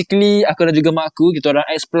dan basically aku dan juga mak aku, kita orang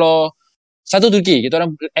explore satu Turki. Kita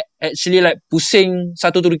orang actually like pusing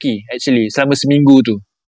satu Turki actually selama seminggu tu.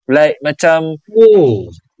 Like macam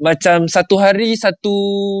macam satu hari satu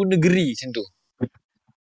negeri macam tu.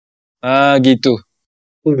 Gitu.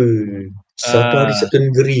 Satu hari satu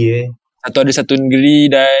negeri Satu hari satu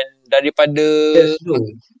negeri dan daripada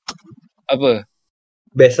apa?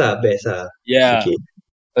 Best lah. Yeah. Okay.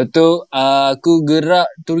 Lepas tu aku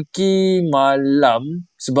gerak Turki malam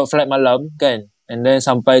sebab flight malam kan. And then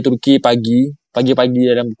sampai Turki pagi-pagi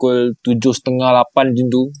dalam pukul 7.30 8 macam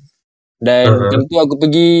tu. Dan tentu aku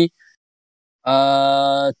pergi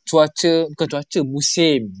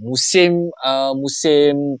musim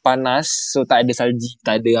panas, so tak ada salji,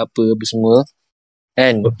 tak ada apa semua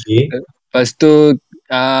kan. Lepas tu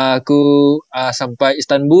aku sampai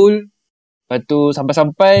Istanbul. Lepas tu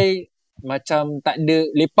sampai macam tak ada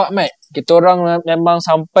lepak mat. Kita orang memang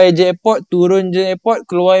sampai je airport, turun je airport,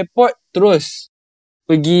 keluar airport, terus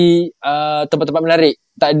pergi tempat-tempat menarik.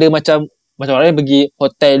 Tak ada macam orang pergi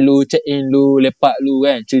hotel lu, check in lu, lepak lu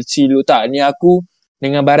kan, chill lu. Tak, ni aku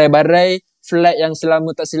dengan barai-barai flight yang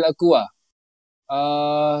selama tak silap aku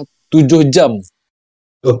 7 jam.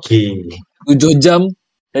 7 jam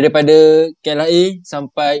daripada KLIA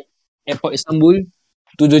sampai airport Istanbul.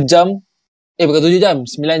 7 jam. Bukan 7 jam,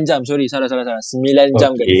 9 jam. Sorry, salah. 9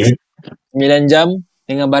 jam guys. 9 jam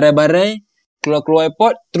dengan barai-barai, keluar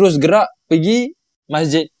airport, terus gerak pergi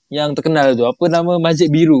Masjid yang terkenal tu. Apa nama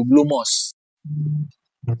Masjid Biru, Blue Mosque.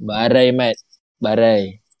 Barai Mat,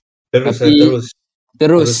 barai. Terus Tapi terus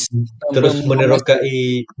terus terus membaca.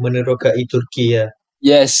 menerokai Turki ya.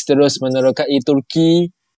 Yes, terus menerokai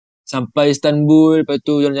Turki sampai Istanbul. Lepas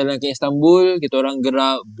tu jalan-jalan ke Istanbul, kita orang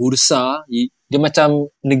gerak Bursa. Dia macam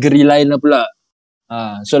negeri lain lah pula.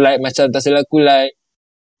 So like macam tak silap aku like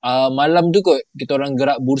malam tu kot kita orang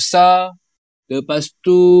gerak Bursa. Lepas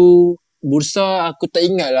tu Bursa aku tak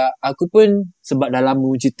ingat lah. Aku pun sebab dah lama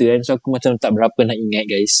cerita kan, so aku macam tak berapa nak ingat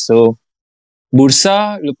guys. So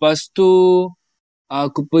Bursa, lepas tu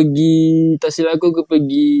aku pergi, tak silap aku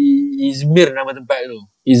pergi Izmir, nama tempat tu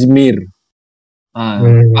Izmir.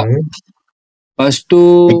 Lepas tu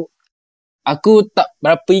aku tak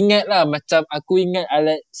berapa ingat lah. Macam aku ingat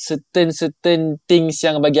like certain things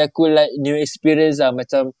yang bagi aku like new experience lah.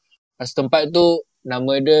 Macam pas tempat tu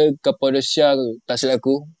nama dia Cappadocia tu, tak silap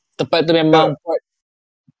aku. Tempat tu memang port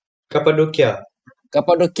Kapadokia.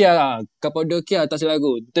 Cappadocia tak silap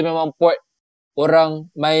aku. Itu memang port orang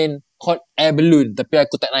main hot air balloon, tapi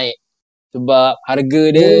aku tak naik sebab harga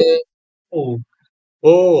dia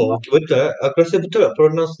Betul. Aku rasa betul tak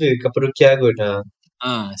pronounce dia Kapadokia kot.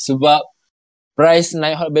 Sebab price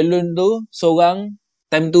naik hot balloon tu seorang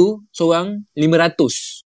 500.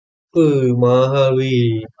 Mahal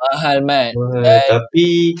weh. Mahal Mat.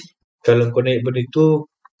 Tapi kalau kau naik benda tu,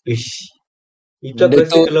 itu aku Benda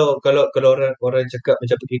rasa tu kalau orang cakap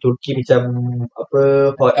macam pergi Turki macam apa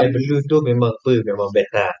hot air balloon tu memang best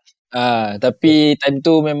lah. Tapi time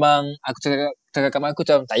tu memang aku cakap kat mak aku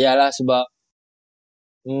macam tak payahlah sebab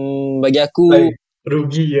bagi aku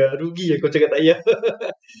rugi lah kau cakap tak payah.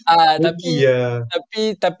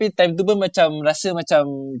 tapi time tu pun macam rasa macam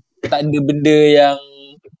tak ada benda yang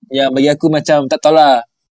bagi aku macam tak tahulah,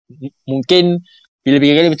 mungkin bila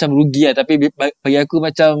pergi kali macam rugi lah, tapi bagi aku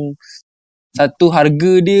macam satu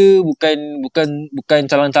harga dia bukan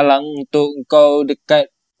calang-calang untuk kau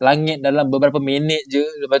dekat langit dalam beberapa minit je.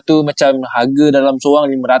 Lepas tu macam harga dalam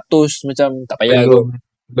seorang 500 macam tak payah kot.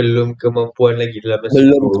 Belum kemampuan lagi dalam masa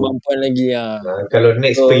Belum tu. kemampuan lagi Kalau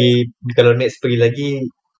next pergi lagi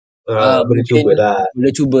boleh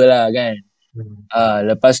cubalah kan.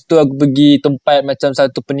 Lepas tu aku pergi tempat macam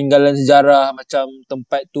satu peninggalan sejarah, macam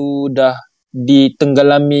tempat tu dah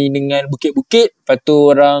ditenggelami dengan bukit-bukit. Lepas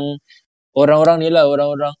tu orang-orang ni lah,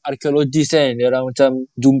 orang-orang arkeologis kan, dia orang macam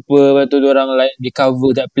jumpa, lepas tu dia orang like di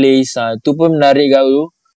cover that place. Tu pun menarik kat tu.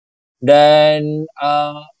 Dan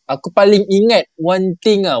aku paling ingat one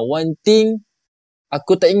thing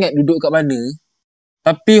aku tak ingat duduk kat mana,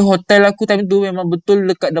 tapi hotel aku time tu memang betul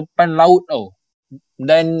dekat depan laut tau.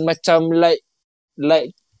 Dan macam like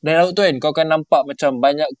dari laut tu kan kau akan nampak macam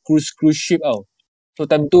banyak cruise ship tau. So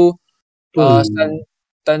time tu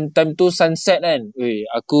time tu sunset kan.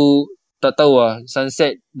 Aku tak tahu lah,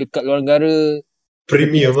 sunset dekat luar negara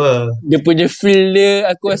premium lah. Dia punya feel dia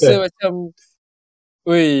aku rasa macam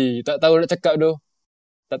tak tahu nak cakap tu.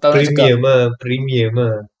 Premium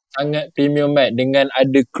lah. Sangat premium kan, dengan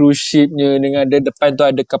ada cruise shipnya, dengan ada depan tu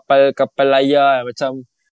ada kapal layar, macam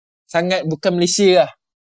sangat bukan Malaysia lah.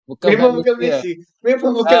 Memang bukan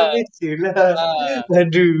Malaysia lah.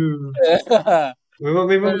 Aduh. Memang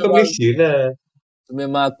bukan Malaysia lah.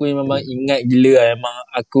 Memang aku memang ingat gila lah. Memang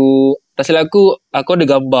aku tak silap aku ada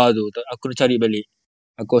gambar tu, aku nak cari balik,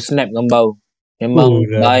 aku snap gambar. Memang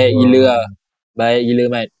baik gila lah. Baik gila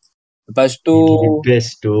Mat. Lepas tu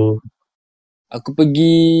best tu aku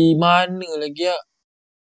pergi mana lagi lah,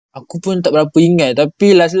 aku pun tak berapa ingat.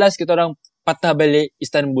 Tapi last kita orang patah balik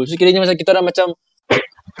Istanbul. So kiranya macam kita orang macam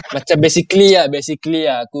basically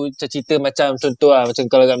aku cerita macam contoh lah, macam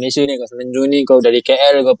kalau kat Malaysia ni, kat Semenanjung ni, kau dari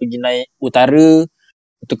KL kau pergi naik utara,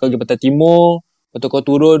 lepas tu kau pergi Pantai Timur, lepas tu kau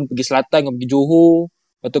turun pergi selatan, kau pergi Johor,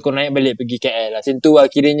 lepas tu kau naik balik pergi KL lah. Macam tu lah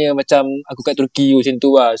kiranya, macam aku kat Turki macam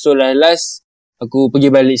tu lah. So last aku pergi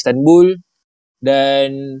balik Istanbul,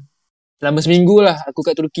 dan selama seminggu lah aku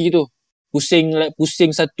kat Turki tu. Pusing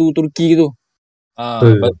satu Turki tu.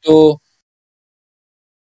 Lepas tu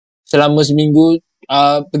selama seminggu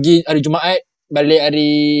pergi hari Jumaat, balik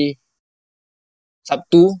hari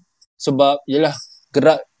Sabtu. Sebab yelah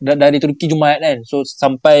gerak dari Turki Jumaat kan, so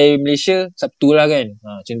sampai Malaysia Sabtu lah kan.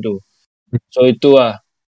 Macam tu. So itu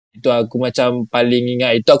aku macam paling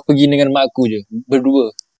ingat. Itu aku pergi dengan mak aku je, berdua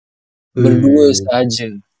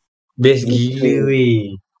sahaja. Best gila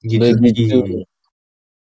weh. Begitu.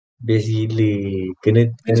 Best gila.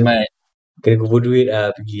 Kena kumpul duit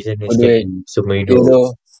lah pergi sana sekali semua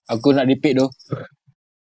hidup. Aku nak repeat tu.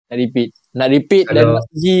 Nak repeat dan nak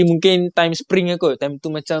pergi mungkin time spring kot. Time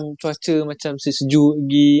tu macam cuaca macam sejuk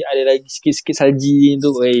lagi, ada lagi sikit-sikit salji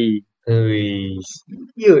tu.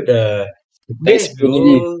 Yuk dah. Tak Best experience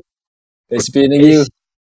lagi. bro. Tak experience lagi tu.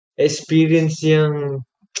 Experience yang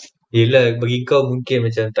yelah bagi kau mungkin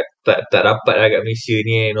macam tak dapat lah kat Malaysia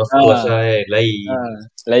ni kan. Of course Ha, lah kan. Lain.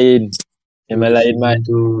 lain. Memang Di lain sini mat.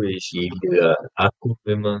 tu gila lah. Aku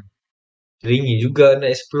memang teringin juga nak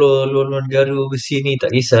explore luar-luar negara overseas ni. Tak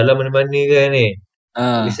kisahlah mana-mana kan tak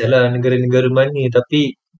Ha, kisahlah negara-negara mana.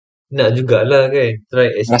 Tapi nak jugalah kan. Try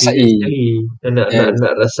experience rasai. sekali. Yes.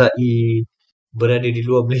 Nak rasai berada di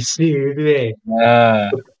luar Malaysia tu kan. Ha,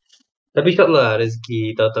 Tapi insyaAllah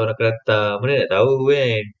rezeki tahu-tahu nak datang. Mana nak tahu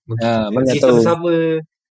kan. Mungkin kita mana pergi nak tahu. sama-sama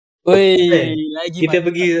Oi, kan. lagi Kita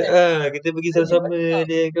pergi mantap kan. kita pergi Lagi sama-sama mantap.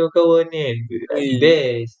 dengan kawan-kawan kan. Lagi Oi,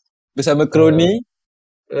 best. bersama Ah, kroni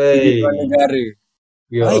pergi luar Hai, negara.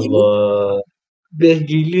 ya Baik tu. Allah. Best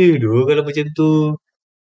gila tu kalau macam tu.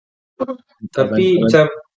 Mantap, Tapi mantap, mantap.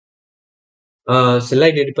 macam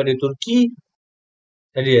selain daripada Turki,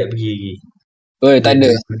 ada tak pergi lagi? Oi, tak Selain ada.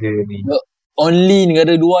 daripada ni. Only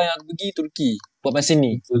negara dua yang aku pergi Turki. Buat masa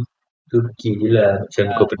ni. Turki je lah macam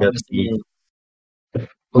kau Buat pernah masa pergi. ni.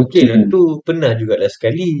 Okey lah Hmm. tu pernah jugalah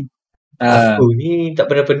sekali. Ah, Aku ni tak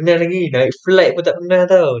pernah lagi. Naik flight pun tak pernah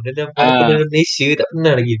tau. Aku ah, dalam Malaysia tak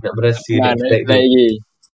pernah lagi nak berasa nah, naik naik flight tu. flight lagi.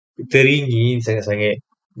 Teringin sangat-sangat.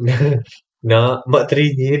 Mak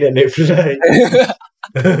teringin nak naik flight.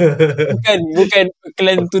 Bukan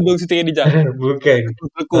klan tudung Siti Khadijah. Bukan.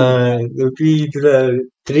 Pelakon. Tapi itulah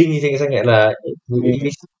teringin sangat-sangat lah. At Hmm.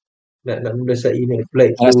 least nak merasai naik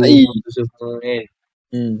flight tu Rasai. apa semua kan.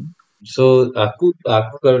 Hmm. So aku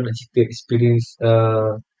kalau nak cerita experience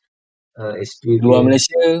Luar experience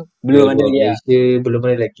Malaysia ke belum ada luar lagi lah. Malaysia belum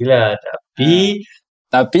ada lagi lah. Tapi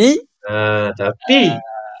Ah, tapi tapi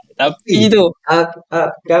tapi tu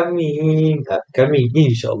upcoming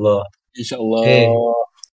insyaAllah. Eh, insya-Allah.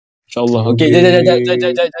 InsyaAllah. Okey, semoga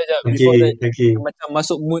jap. Before that, okey. kita macam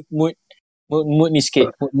masuk mood ni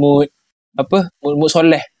sikit. Mood apa? Mood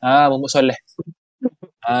soleh. Mood soleh.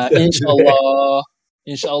 InsyaAllah.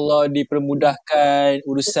 InsyaAllah dipermudahkan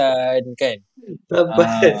urusan kan. Sabar,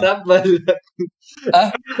 Ah, sabarlah. ah,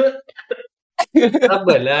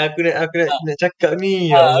 Sabarlah aku nak cakap ni.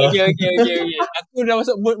 Ya Allah. okey. Aku dah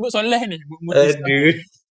masuk mood soleh ni. Mood Islam. Aduh.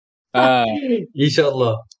 Ah,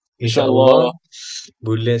 InsyaAllah. InsyaAllah InsyaAllah.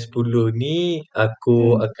 bulan 10 ni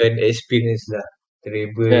aku Hmm. akan experience lah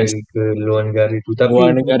travel Yes. ke luar negara tu. Tapi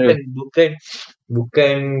Luar negara.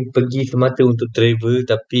 bukan pergi semata untuk travel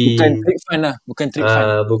tapi Bukan trip fun lah. Bukan trip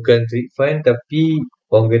fun. bukan trip fun tapi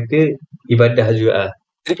orang kata ibadah juga lah.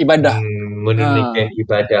 Trip ibadah. Menunaikan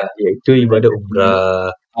ibadah iaitu ibadah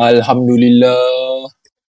umrah. Alhamdulillah.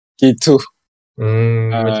 Gitu.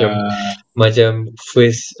 Macam Ah, macam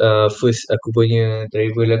first aku punya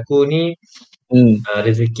travel aku ni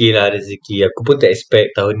rezeki lah rezeki. Aku pun tak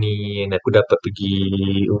expect tahun ni aku dapat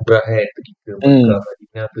pergi umrah kan, pergi ke Makkah,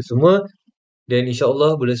 Madinah apa semua. Dan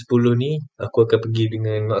insyaAllah bulan 10 ni aku akan pergi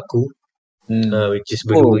dengan mak aku. Which is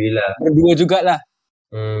berdua je lah. berdua jugalah.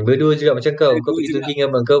 Berdua juga macam kau. Kau Berdua pergi juga. Turki dengan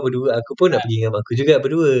mak kau berdua. Aku pun nak pergi dengan mak aku juga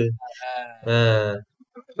berdua. Ah, Ah,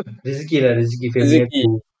 rezeki lah rezeki family rezeki.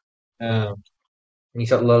 aku. Ah, Hmm.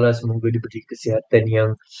 InsyaAllah lah semoga diberi kesihatan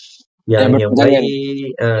yang yang yang berpanjangan. baik,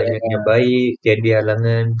 yang baik, tiada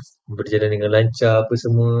halangan, berjalan dengan lancar apa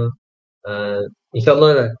semua.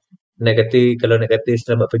 InsyaAllah lah. Kalau nak kata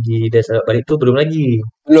selamat pergi dan selamat balik tu belum lagi.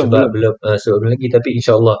 Sebab Belum. belum lagi tapi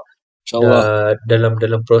insyaAllah InsyaAllah.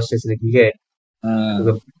 dalam proses lagi kan. Aku Ah,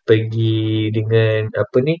 akan pergi dengan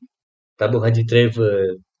apa ni? Tabung Haji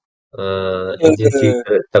Travel. Agensi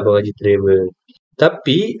Tabung Haji Travel.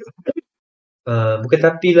 Tapi bukan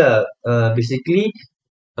tapi lah. Basically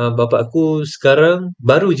bapa aku sekarang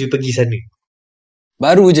baru je pergi sana.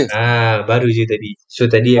 baru je. Baru je tadi. So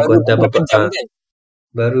tadi aku Baru hantar beberapa bapa jam kan.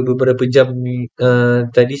 baru beberapa jam ni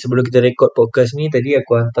tadi sebelum kita rekod podcast ni tadi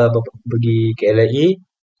aku hantar bapa aku pergi ke LIA.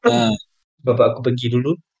 Ah, Bapa aku pergi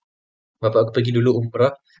dulu. Bapa aku pergi dulu umrah.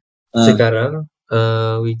 ah, Sekarang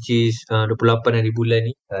which is 28 hari bulan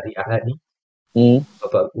ni, hari Ahad ni.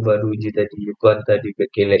 Bapa aku baru je tadi aku hantar dia ke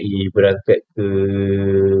KLIA berangkat ke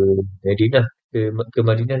Madinah. Ke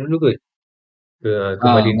Madinah dulu kot. Ke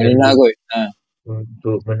Madinah Madinah dulu. kot.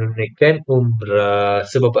 Untuk menunaikan umrah.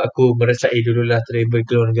 Sebab aku merasai dululah travel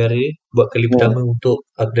ke luar negara buat kali pertama untuk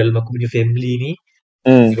dalam aku punya family ni.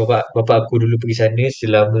 Jadi bapa aku dulu pergi sana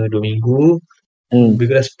selama 2 minggu. Lebih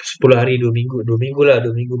kurang 10 hari 2 minggu. 2 minggu lah,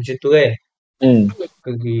 2 minggu macam tu kan.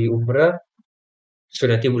 Pergi umrah. So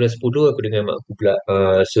nanti bulan 10 aku dengan mak aku pula.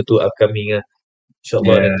 So tu upcoming lah.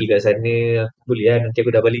 InsyaAllah nanti kat sana aku boleh lah. Nanti aku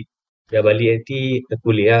dah balik. Dah balik nanti aku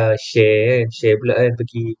boleh lah share kan. Share pula kan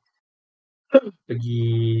pergi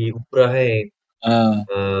umrah kan. Ah,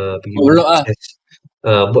 Pergi belum umrah.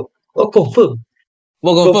 ah. Confirm.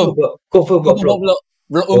 Wah, confirm. Confirm buat Confirm vlog. buat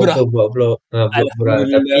vlog umrah. Confirm buat vlog. Vlog umrah.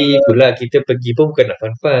 Tapi Alhamdulillah. itulah kita pergi pun bukan nak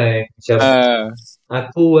fun-fun. Macam Ah,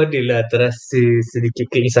 aku adalah terasa sedikit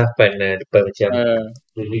keinsafan lah depan macam ah.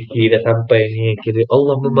 rezeki dah sampai ni. Kira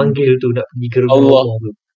Allah memanggil tu nak pergi ke rumah Allah, Allah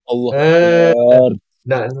tu. Allah Ah, Akbar.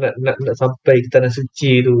 nak sampai ke tanah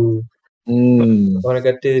suci tu. Hmm. Orang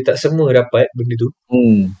kata tak semua dapat benda tu.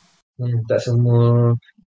 Hmm. Tak semua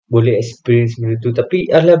boleh experience benda tu.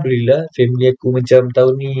 Tapi Alhamdulillah family aku macam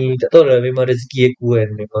tahun ni tak tahulah memang rezeki aku kan.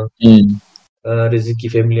 Memang Hmm. rezeki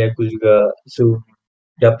family aku juga. So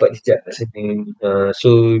dapat jejak kat sana.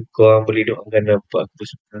 So korang boleh doakan nampak aku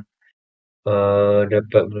semua.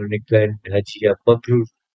 Dapat menunaikan haji yang mabrur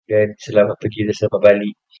dan selamat pergi dan selamat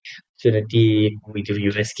balik. So nanti aku interview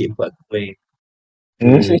kan sikit buat aku kan.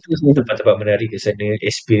 Tempat-tempat menarik kat sana,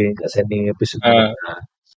 experience kat sana apa semua. Ah.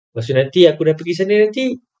 Lepas tu nanti aku dah pergi sana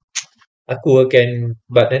nanti aku akan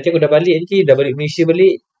nanti aku dah balik nanti dah balik Malaysia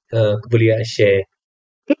balik aku boleh share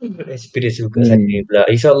experience aku kat sana pula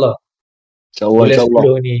insyaAllah InsyaAllah, bulan insyaAllah.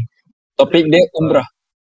 10 ni Topik dia umrah.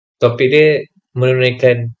 topik dia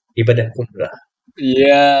menunaikan ibadah umrah.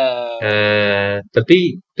 Ya.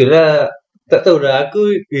 Tapi itulah tak tahulah aku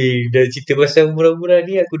dah cerita pasal umrah-umrah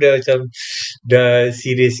ni aku dah macam dah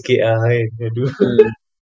serius sikit kan. Aduh.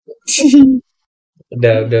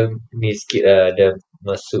 dah ni sikit lah dah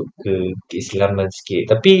masuk ke keislaman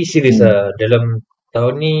sikit. Tapi serius lah dalam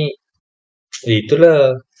tahun ni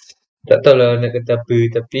itulah tak tahulah nak kata apa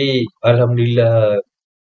tapi Alhamdulillah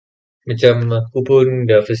macam aku pun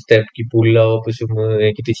dah first time pergi pulau apa semua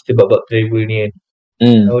kita cerita bab-bab travel ni kan.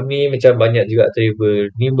 Tahun ni macam banyak juga travel.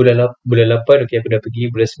 Ni bulan 8 okay, aku dah pergi.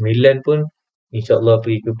 Bulan 9 pun insyaAllah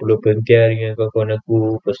pergi ke Pulau Perhentian dengan kawan-kawan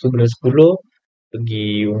aku. Lepas tu bulan 10 pergi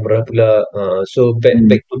umrah pula. So back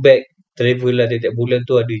to back travel lah tiap-tiap bulan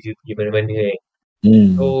tu ada je pergi mana-mana kan.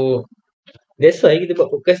 So that's why kita buat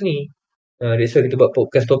podcast ni. That's why kita buat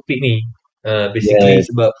podcast topik ni. Basically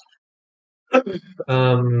sebab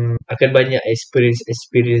akan banyak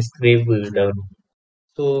experience travel tahun ni.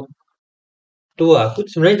 So tu lah, aku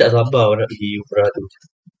sebenarnya tak sabar nak pergi umrah tu.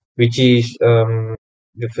 Which is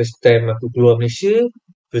the first time aku keluar Malaysia,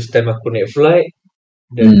 first time aku naik flight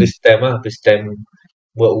dan first time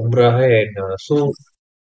buat umrah kan. So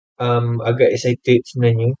agak excited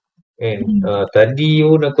sebenarnya kan. Tadi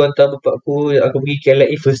pun aku hantar bapak aku pergi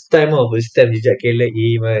KLIA first time jejak KLIA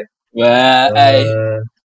man. Wah,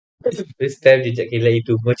 First time jejak KLIA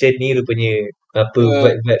tu macam ni rupanya apa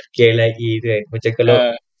vibe KLIA tu kan. Macam kalau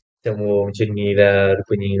macam ni lah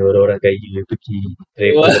rupanya orang-orang kaya pergi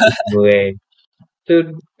travel apa semua kan. So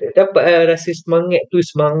dapat lah rasa semangat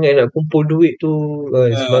nak kumpul duit tu,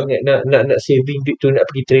 semangat nak saving duit tu nak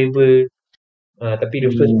pergi travel. Tapi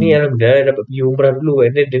the first ni alhamdulillah dapat pergi umrah dulu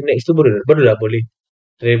and then the next tu barulah boleh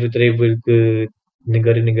travel ke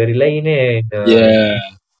negara-negara lain kan.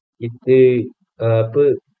 Kita apa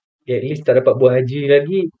at least tak dapat buat haji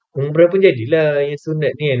lagi, umrah pun jadilah yang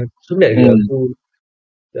sunat ni kan. Sunat ke aku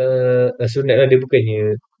sunat lah dia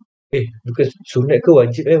bukannya bukan sunat ke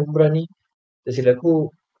wajib umrah ni. Tak silap aku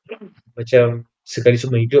macam sekali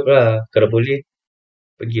semua hidup lah kalau boleh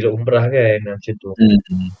pergilah umrah kan macam tu.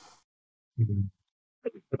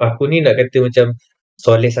 Aku ni nak kata macam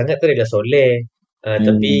soleh sangat tu adalah soleh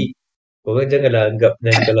tapi korang janganlah anggap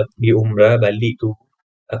nanti kalau pergi umrah balik tu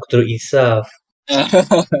aku terus insaf.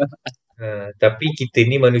 Tapi kita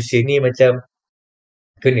ni manusia ni macam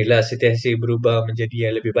kenalah sentiasa berubah menjadi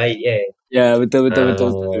yang lebih baik kan. Ya, betul.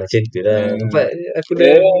 Macam tu lah. Nampak aku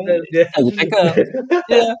dah Aku cakap.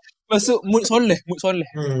 Ya, masuk mood soleh.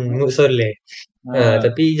 mood soleh.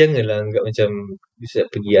 Tapi janganlah anggap macam bisa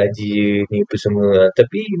pergi haji ni apa semua.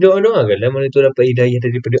 Tapi doa-doakanlah mana tu dapat hidayah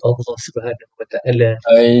daripada Allah Subhanahu Wa Taala.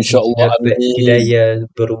 InsyaAllah, Dapat amin. hidayah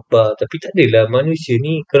berubah. Tapi tak adalah manusia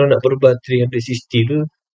ni kalau nak berubah 360 tu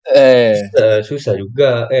susah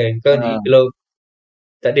juga kan. Kau ni kalau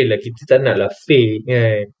tak adalah kita tak naklah fake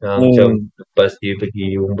kan. Macam lepas dia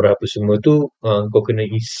pergi umrah apa semua tu kau kena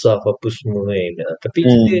insaf apa semua kan. Tapi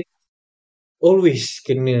kita always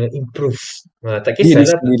kena improve. Tak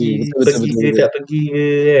kisahlah pergi ke tak pergi ke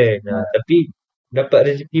kan. Tapi dapat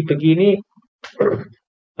rezeki pergi ni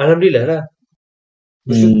alhamdulillah lah.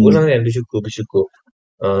 Bersyukur lah kan. Bersyukur.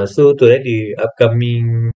 So tu lah dia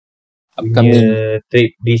upcoming punya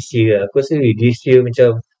trip this year. Aku rasa this year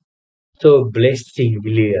macam so blessing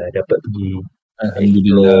gila lah dapat pergi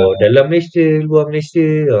explore dalam Malaysia, luar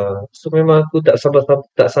Malaysia. So memang aku tak sabar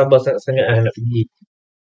sangat-sangat nak pergi.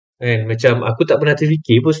 Kan macam aku tak pernah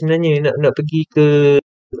terfikir pun sebenarnya nak pergi ke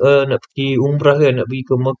nak pergi umrah kan, nak pergi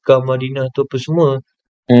ke Mekah, Madinah tu apa semua.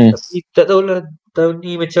 Tapi tak tahulah tahun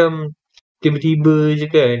ni macam tiba-tiba je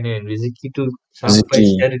kan rezeki tu sampai Rezeki.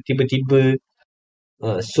 secara tiba-tiba.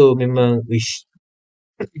 So memang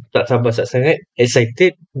tak sabar sangat,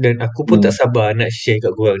 excited, dan aku pun tak sabar nak share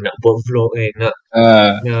kat korang, nak buat vlog kan,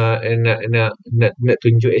 nak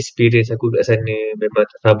tunjuk experience aku kat sana. Memang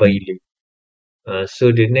tak sabar gila.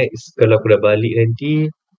 So the next, kalau aku dah balik nanti,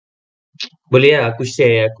 boleh lah aku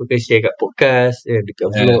akan share kat podcast, dekat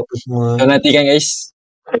vlog apa semua. So nantikan guys.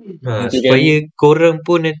 Supaya korang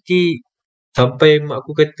pun nanti, sampai mak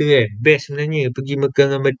aku kata kan, best sebenarnya pergi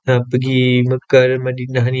Mekah dan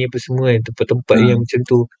Madinah ni apa semua kan, tempat-tempat yang macam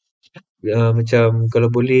tu. Macam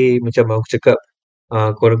kalau boleh, macam aku cakap,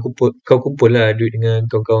 kau kumpul lah duit dengan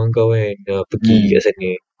kawan-kawan kau kan, pergi kat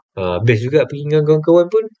sana. Best juga pergi dengan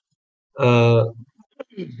kawan-kawan pun.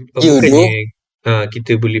 Bukannya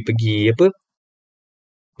kita boleh pergi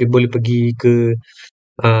kita boleh pergi ke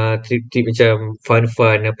trip-trip macam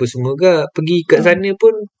fun-fun apa semua ke. Pergi kat sana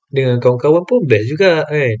pun dengan kawan-kawan pun best juga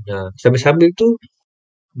kan. Sambil-sambil tu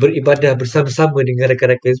beribadah bersama-sama dengan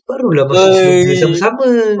rakan-rakan, barulah masuk syurga sama-sama.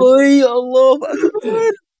 Oi, Allah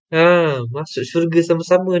Akbar. Masuk syurga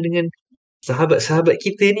sama-sama dengan sahabat-sahabat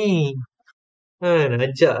kita ni.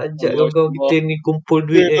 Ajak kawan-kawan kita ni kumpul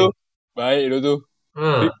duit kan. Baik tu.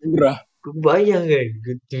 Trip murah. Kau bayang kan,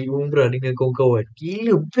 trip umrah dengan kawan-kawan.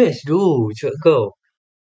 Gila best tu, cakap kau.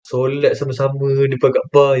 Solat sama-sama depan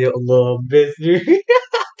Kaabah, ya Allah, best je.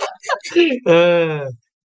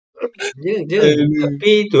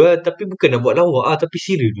 Tapi tu lah, tapi bukan nak buat lawak tapi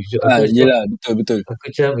serius tu. Yelah, betul. Aku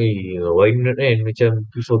macam, why not kan, macam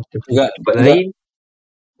tu, so kita pergi tempat lain,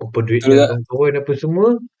 apa duit dengan kawan-kawan apa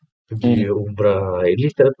semua, pergi umrah. At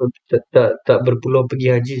least tak berpeluang pergi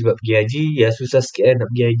haji, sebab pergi haji ya susah sikit kan nak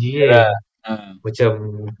pergi haji kan. Macam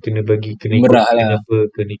kena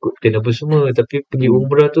ikutkan apa semua. Tapi pergi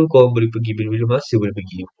umrah tu korang boleh pergi bila-bila masa, boleh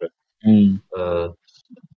pergi umrah.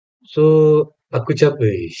 So aku macam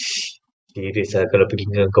serius lah kalau pergi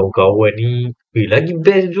dengan kawan-kawan ni, lagi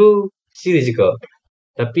best tu. Serius cakap.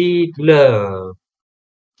 Tapi itulah,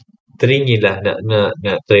 teringin lah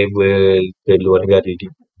nak travel ke luar negara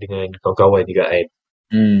dengan kawan-kawan juga kan.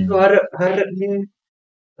 So harapnya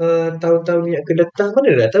tahun-tahun yang akan datang,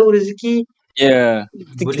 mana nak tahu rezeki.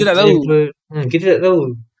 Kita tak tahu. Kita tak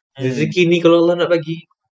tahu. Rezeki ni kalau Allah nak bagi,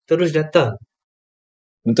 terus datang.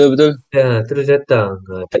 Betul. Terus datang.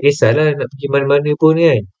 Tak kisahlah nak pergi mana-mana pun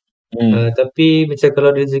kan. Tapi macam kalau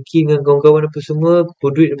ada rezeki dengan kawan-kawan apa semua, kumpul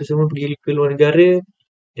duit apa semua, pergi ke luar negara.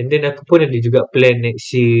 And then aku pun ada juga plan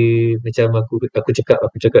next year. Macam aku cakap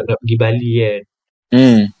nak pergi Bali kan.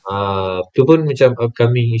 Tu pun macam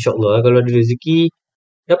upcoming, insyaAllah kalau ada rezeki,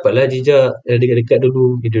 dapatlah jejak dekat-dekat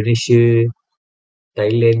dulu, Indonesia,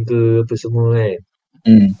 Thailand ke apa semua kan.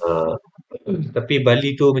 Tapi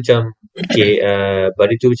Bali tu macam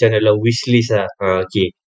Bali tu macam dalam wishlist lah.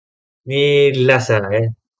 Ni last lah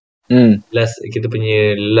last, kita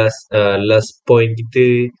punya last point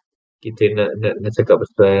kita nak cakap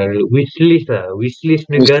pasal wishlist lah. Wishlist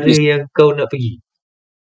negara yang kau nak pergi.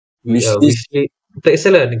 Wishlist tak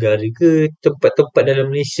kisahlah negara ke, tempat-tempat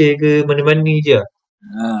dalam Malaysia ke, mana-mana je lah.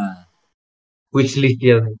 Wishlist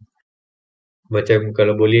yang macam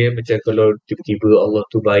kalau boleh, macam kalau tiba-tiba Allah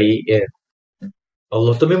tu baik kan.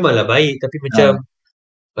 Allah tu memanglah baik, tapi macam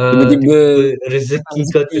tiba-tiba rezeki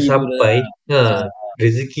kau tersampai,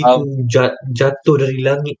 rezeki tu jatuh dari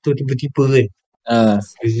langit tu tiba-tiba kan.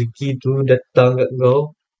 Rezeki tu datang kat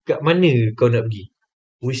kau, kat mana kau nak pergi?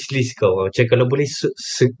 Wishlist kau. Macam kalau boleh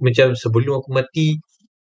macam sebelum aku mati,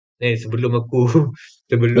 sebelum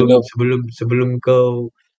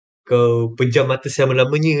kau pejam mata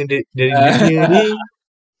selama-lamanya dari dunia ni,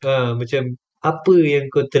 macam apa yang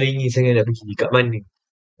kau teringin sangat nak pergi, kat mana?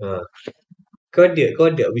 Kau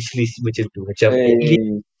ada wishlist macam tu, macam at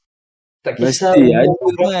least tak kisah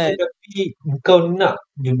umur berapa, tapi kau nak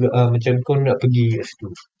juga macam kau nak pergi kat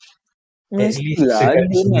situ. At least sekali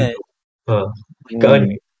segitu. Kat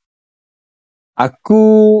mana?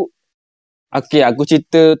 Aku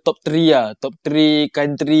cerita top 3 lah. Top 3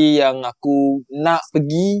 country yang aku nak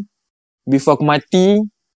pergi before aku mati.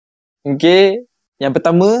 Yang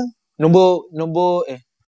pertama, nombor 1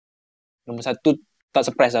 tak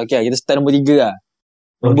surprise lah. Kita start nombor 3 lah.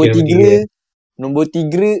 Nombor 3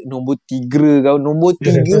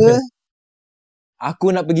 aku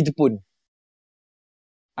nak pergi Jepun.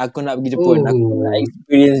 Aku nak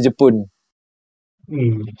experience Jepun.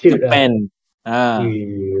 Japan.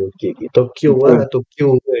 Tokyo lah.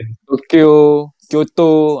 Tokyo kan. Tokyo,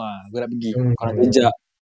 Kyoto. Aku nak pergi. Kau nak kejap.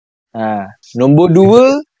 Nombor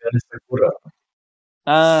 2, Sakura.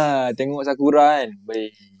 tengok Sakura kan.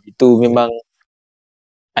 Itu memang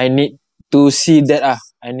I need to see that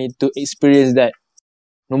I need to experience that.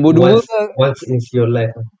 Nombor 2, once in your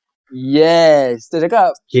life. Yes. Tu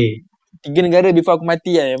cakap Okay. 3 negara before aku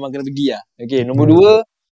mati lah memang kena pergi lah. Okay, nombor 2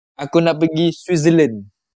 aku nak pergi Switzerland.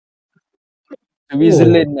 Oh,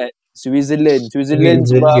 Switzerland Switzerland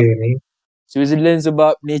ni.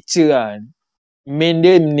 sebab nature lah. Main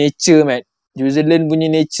dia nature, Mat. Switzerland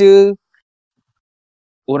punya nature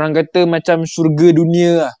orang kata macam syurga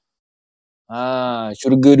dunia lah.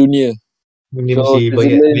 Syurga dunia. Ni So mesti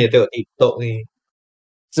banyak tengok TikTok ni.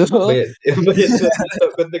 So Banyak tengok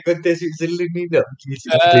TikTok konten-konten Switzerland ni nak pergi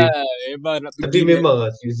Switzerland. memang nak Tapi pergi. memang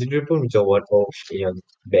lah Switzerland pun macam one of yang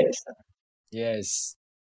best lah. Yes.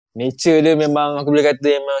 Nature dia memang aku boleh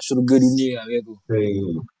kata memang syurga dunia lah bagi aku.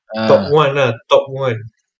 Top one lah, top one.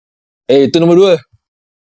 Itu nombor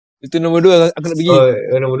 2. Itu nombor 2 aku nak pergi.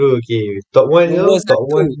 Nombor 2, okay. Top one Nombor tu, top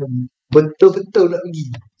 1 betul-betul nak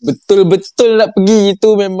pergi. Betul-betul nak pergi itu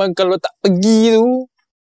memang kalau tak pergi tu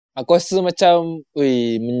aku rasa macam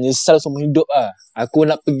menyesal seumur hidup lah. Aku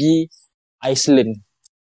nak pergi Iceland.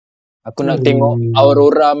 Aku nak tengok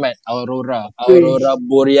Aurora, Mat. Aurora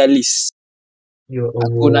Borealis. Ya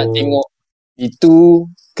Allah. Aku nak tengok itu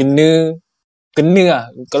kena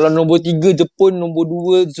lah. Kalau nombor 3 Jepun, nombor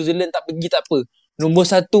 2 Switzerland tak pergi tak apa. Nombor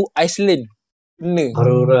 1 Iceland. Kena.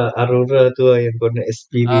 Aurora tu lah yang kau nak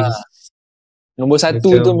experience. Nombor 1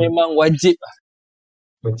 macam, tu memang wajib lah.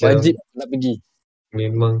 Wajib nak pergi.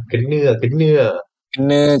 Memang kena lah.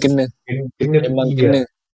 Kena memang pergi kena. Lah.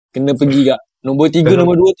 Kena pergi kak. Nombor 3,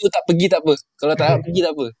 nombor 2 tu tak pergi tak apa. Kalau tak nak pergi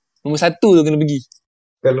tak apa. Nombor 1 tu kena pergi.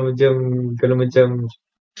 Kalau macam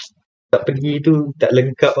tak pergi tu tak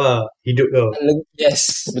lengkap lah hidup kau.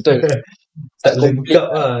 Yes, betul. tak lengkap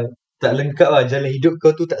lah. Tak lengkap lah. Jalan hidup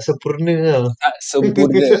kau tu tak sempurna lah. Tak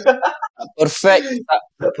sempurna. Tak perfect. Tak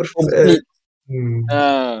complete.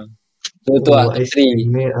 So tu lah top 3.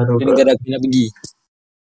 Ini negara aku nak pergi.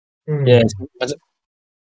 Yes.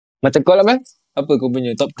 Macam kau lah, Man? Apa kau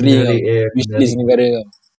punya top 3 kau? Wishlist negara kau.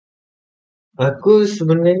 Aku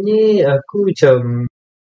sebenarnya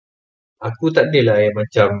aku tak adalah yang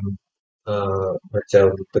macam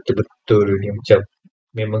betul-betul ni macam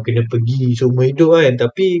memang kena pergi seumur hidup kan.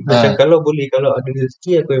 Tapi macam kalau ada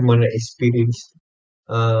rezeki aku memang nak experience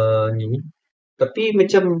ni. Tapi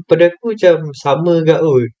macam pada aku macam sama gak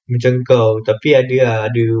macam kau. Tapi ada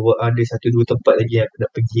 1-2 tempat lagi yang aku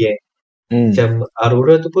nak pergi kan. Macam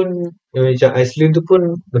Aurora tu pun macam Iceland tu pun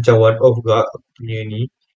macam one off gak punya ni.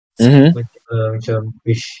 Macam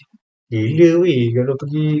gila weh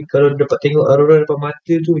kalau dapat tengok Aurora depan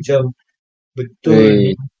mata tu macam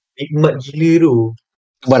betul nikmat gila tu.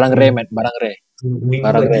 Barang rare, Mat. Barang rare.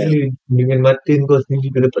 Nikmat gila. Dengan mata kau sendiri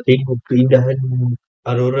kau dapat tengok keindahan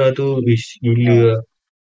Aurora tu. Gila lah.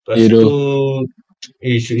 Lepas tu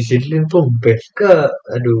Switzerland pun best kak.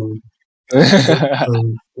 Aduh.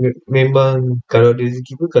 Memang kalau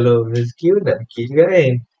rezeki pun nak pergi juga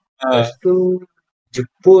kan. Lepas tu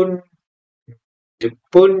Jepun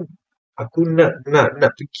aku nak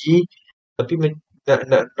pergi tapi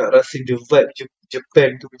nak rasa the vibe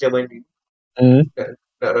Japan tu macam mana.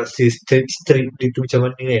 Nak rasa street dia tu macam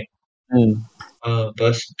mana kan.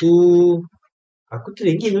 Lepas tu aku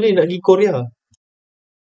teringin nak pergi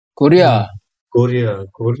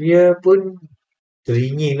Korea pun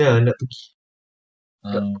teringin lah nak pergi.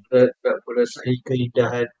 Nak merasai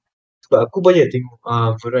keindahan. Sebab aku banyak tengok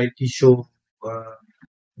variety show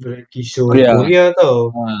Korea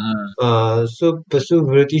tau. So lepas tu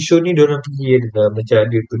variety show ni diorang pergi macam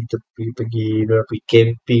ada pergi tepi, diorang pergi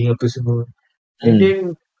camping apa semua. And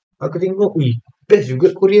then aku tengok best juga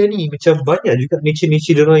Korea ni. Macam banyak juga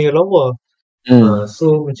nature diorang yang lawa.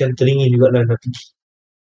 So macam teringin jugalah nak pergi.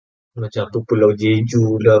 Macam tu Pulau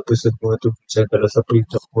Jeju lah apa semua tu. Macam kalau siapa yang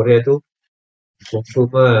cakap Korea tu confirm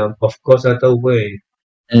lah. Of course lah tahu kan.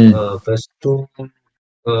 Lepas tu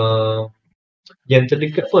yang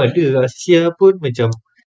terdekat pun ada. Asia pun macam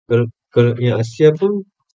kalau yang Asia pun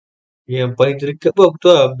yang paling terdekat pun aku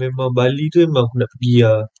tahu lah. Memang Bali tu memang aku nak pergi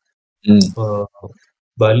lah.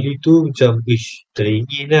 Bali tu macam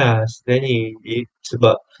teringin lah sebenarnya.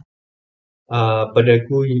 Sebab pada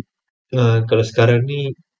aku kalau sekarang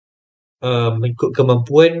ni mengikut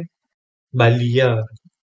kemampuan Bali lah.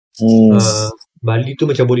 Bali tu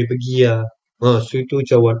macam boleh pergi lah. So itu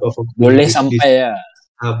macam one of aku boleh sampai lah.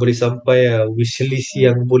 Boleh sampai lah. Wishlist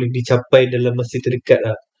yang boleh dicapai dalam masa terdekat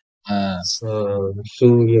lah.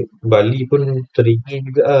 So Bali pun teringin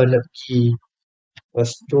juga lah nak pergi.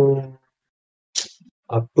 Lepas tu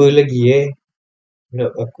apa lagi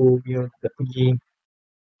aku yang nak pergi.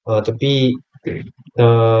 Tapi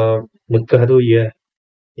Mekah tu yang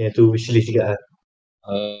tu wishlist juga lah.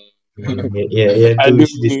 Yang tu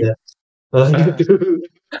wishlist lah.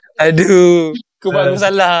 Aduh. Kau buat aku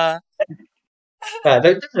salah.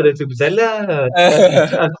 tapi tak ada tu bersalah.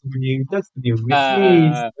 Itu aku punya wishlist.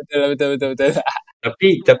 Betul.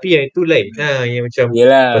 Tapi yang itu lain lah. Yang macam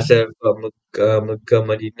Yelah. pasal Mekah,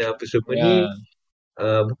 Madinah apa semua ni. Ya.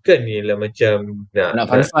 Bukan ni lah macam Nak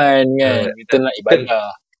fun-fun kan. Kita nak bukan ibadah.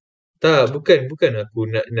 bukan aku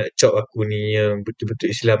nak cop aku ni yang betul-betul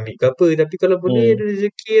Islamik ke apa. Tapi kalau boleh ada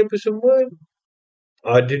rezeki apa semua,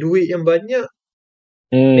 ada duit yang banyak,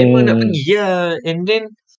 memang nak pergi lah. And then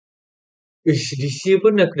this year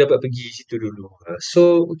pun aku dapat pergi situ dulu.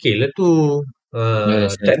 So okay lah tu.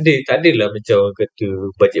 Yes. Tak adalah macam orang kata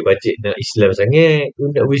bajet-bajet nak Islam sangat.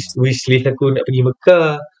 Nak wish list aku nak pergi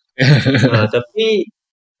Mekah.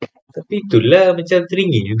 Tapi itulah macam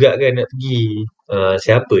teringin juga kan nak pergi.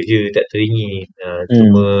 Siapa je tak teringin.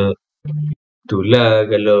 Cuma itulah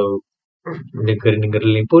kalau negara-negara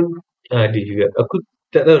lain pun ada juga. Aku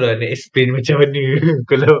tak tahulah nak explain macam mana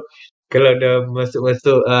kalau dah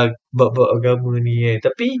masuk-masuk bab-bab agama ni kan.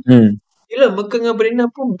 Tapi yelah Mekah dengan Madinah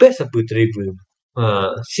pun best apa travel.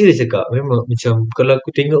 Serius cakap memang macam kalau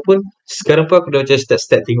aku tengok pun sekarang pun aku dah macam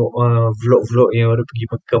start tengok vlog-vlog yang orang pergi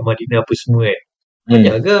Mekah Madinah apa semua kan.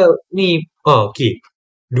 Banyak agak ni okay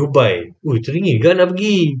Dubai. Teringin kan nak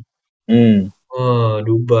pergi.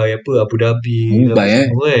 Dubai apa Abu Dhabi apa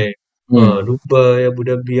semua kan. Dubai Abu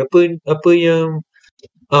Dhabi apa yang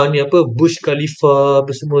ni apa Burj Khalifa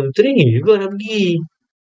apa semua tu teringin juga nak pergi.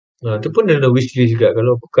 Tu pun dalam wishlist juga.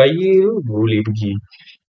 Kalau aku kaya boleh pergi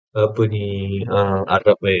apa ni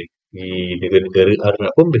Arab di negara-negara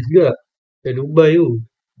Arab pun best juga. Dubai tu.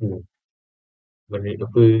 Mana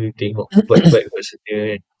apa tengok vibe kat sana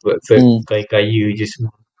kan. Vibe kaya-kaya je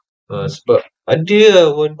semua. Sebab ada lah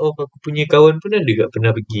one of aku punya kawan pun ada kat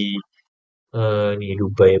pernah pergi ni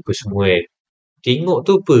Dubai apa semua kan. Tengok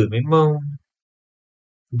tu apa memang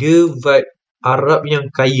dia vibe Arab yang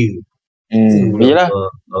kaya. Yelah.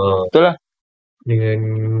 Betul lah. Dengan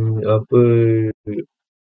apa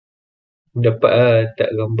dapat tak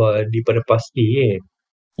gambar di pada pasti kan.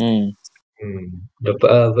 Dapat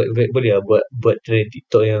vibe boleh lah buat trend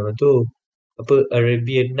TikTok yang tu apa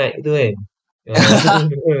Arabian Night tu kan.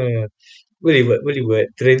 Boleh buat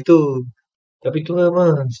trend tu. Tapi tu lah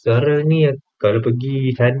sekarang ni kalau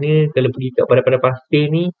pergi sana, kalau pergi kat pada pasir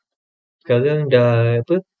ni sekarang dah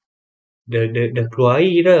apa dah keluar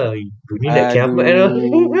air dah. Dunia nak kiamat dah.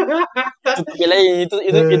 Itu topik lain.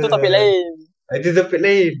 Itu topik lain. Itu topik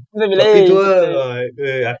lain. Tapi tu lah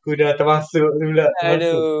aku dah termasuk pula.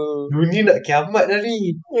 Dunia nak kiamat dah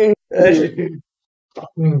ni.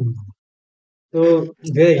 So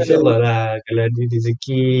insyaAllah lah kalau ada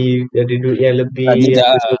rezeki, ada duit yang lebih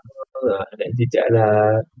apa semua, nak jejak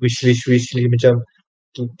lah wishlist macam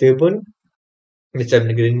kita pun macam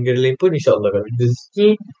negara-negara lain pun insyaAllah kalau ada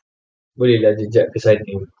rezeki bolehlah jejak ke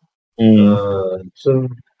sana. So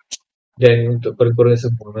dan untuk korang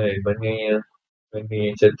semua kan mana yang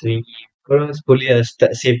macam teringin korang boleh lah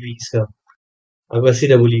start saving sekarang. Aku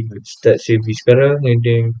rasa dah boleh start saving sekarang and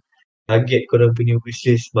then target korang punya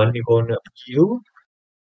wishlist mana korang nak pergi tu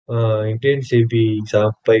and then saving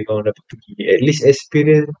sampai korang dapat pergi. At least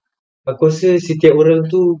experience. Aku rasa setiap orang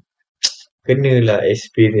tu kenalah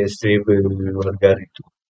experience travel luar negara tu.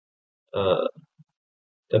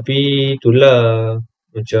 Tapi itulah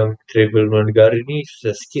macam travel luar negara ni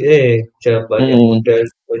susah sikit macam banyak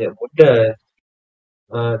modal.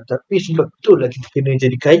 Tapi sebab tu lah kita kena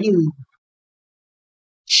jadi kaya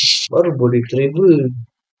baru boleh travel.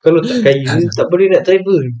 Kalau tak kaya tak boleh nak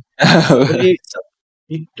travel. Boleh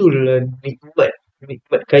itulah nikmat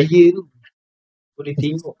kaya tu. Boleh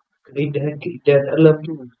tengok keindahan alam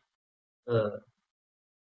tu.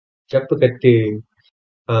 Siapa kata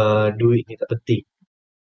duit ni tak penting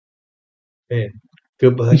kan?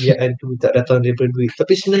 Kebahagiaan tu tak datang daripada duit.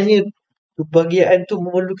 Tapi sebenarnya kebahagiaan tu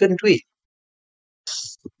memerlukan duit.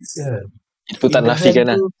 Itu tak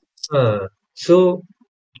nafikan lah. So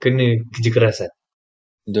kena kerja kerasan.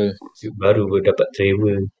 Betul. Baru dapat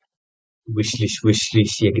travel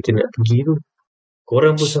wishlist yang kita nak pergi tu.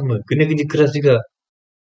 Korang pun sama, kena kerja keras juga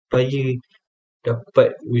supaya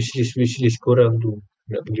dapat wishlist korang tu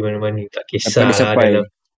nak pergi mana-mana. Tak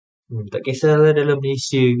kisahlah dalam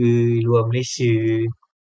Malaysia ke luar Malaysia.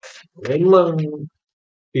 Memang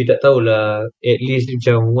tak tahulah, at least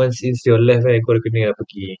macam once in your life korang kena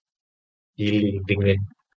pergi healing dengan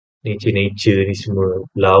nature ni semua,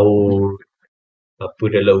 laut apa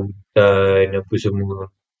dalam hutan apa semua.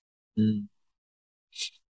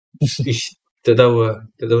 Tak tahu nak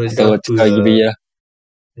cakap apa lah.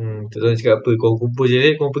 Tak tahu nak cakap apa. Korang kumpul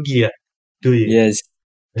je korang pergi lah. Tu je. Yes.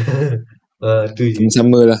 Tu je.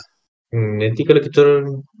 Sama lah. Nanti kalau kita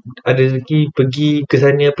orang ada rezeki pergi ke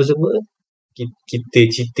sana apa semua, kita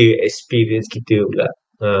cerita experience kita pula.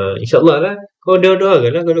 InsyaAllah lah. Kau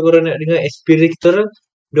doa-doakan lah kalau korang nak dengar experience kita orang.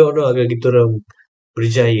 Doa-doakan kita orang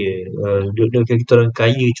berjaya. Doakan kita orang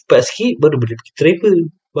kaya cepat sikit, baru boleh pergi travel.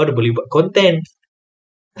 Baru boleh buat content.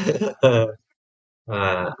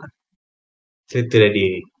 Cerita dah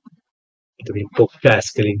dia. Kita punya podcast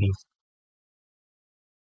kali ni.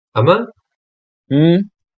 Amal?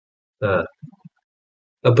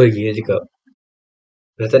 Apa lagi nak cakap?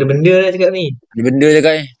 Dah tak ada benda nak cakap ni. Ada benda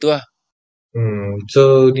cakap ni. Tu lah.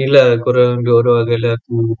 So ni lah korang doa-doakanlah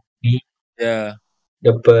aku ni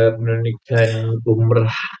dapat menunaikan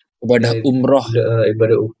umrah. Ibadah umrah.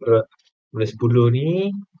 Ibadah umrah bulan 10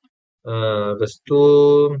 ni. Lepas tu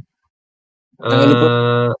Jangan lupa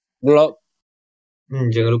vlog.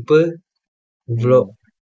 Jangan lupa vlog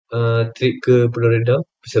trip ke Pulau Redang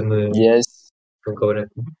bersama kawan-kawan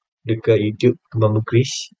aku dekat YouTube Kembang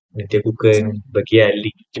Mukris. Nanti aku akan bagi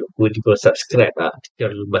link YouTube aku, nanti korang subscribe lah.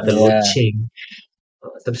 Jangan button lonceng.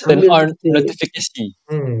 Turn on notification.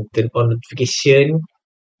 Turn on notification.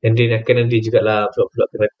 And then akan ada jugalah vlog-vlog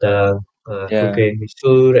akan datang. Aku kan.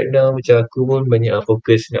 So right now macam aku pun banyak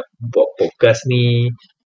fokus nak buat podcast ni.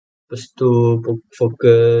 Lepas tu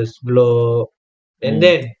fokus vlog. And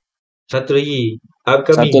then satu lagi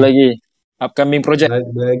upcoming project.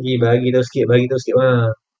 Bagi tahu sikit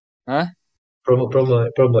promote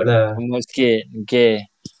lah. Promote sikit. Okay.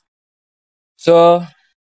 So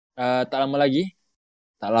tak lama lagi.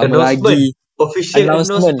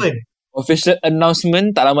 Official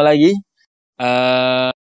announcement tak lama lagi.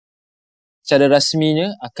 Secara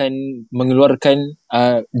rasminya akan mengeluarkan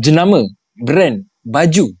jenama brand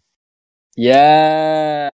baju.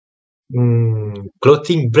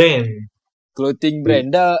 Clothing brand.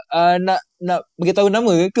 Dah nak beritahu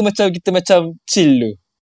nama ke macam kita macam chill tu?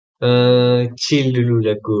 Chill dulu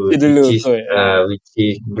lah kot. Which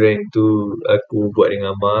is brand tu aku buat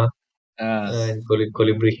dengan Amar.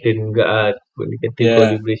 Collaboration juga lah. Boleh kata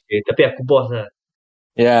collaboration. Tapi aku bos lah.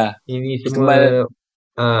 Ini semua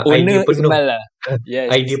idea penuh lah.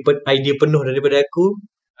 idea penuh daripada aku.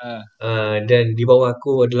 Dan di bawah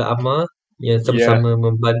aku adalah Amar yang sama-sama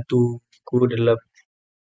membantu aku dalam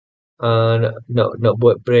nak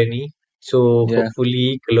buat brand ni. So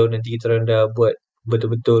hopefully kalau nanti kita orang dah buat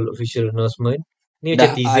betul-betul official announcement, ni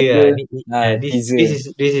macam teaser lah. This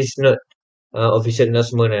is not official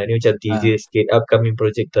announcement lah. Ni macam teaser sikit upcoming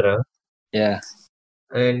project terang.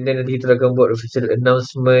 And then nanti kita akan buat official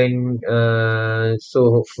announcement.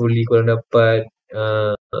 So hopefully korang dapat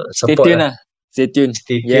support lah. Stay tune.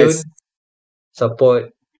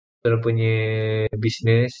 Support korang punya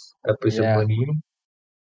business apa semua ni.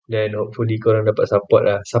 Dan hopefully korang dapat support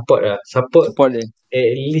lah. Support dia.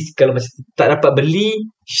 At least kalau masih tak dapat beli,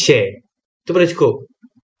 share. Itu pada cukup.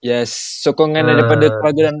 Sokongan daripada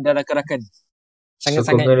keluarga dan rakan-rakan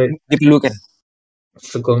sangat-sangat diperlukan.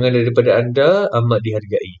 Sokongan daripada anda amat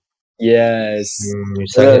dihargai.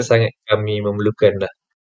 Sangat-sangat kami memerlukan lah.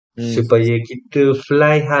 Supaya kita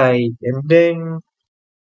fly high. And then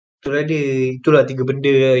itulah 3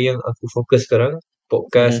 benda yang aku fokus sekarang.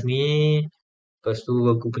 Podcast ni. Lepas tu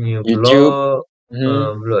aku punya vlog.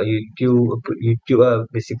 Vlog YouTube lah.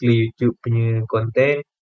 Basically YouTube punya content.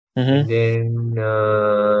 And then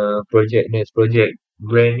next project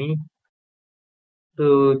brand ni.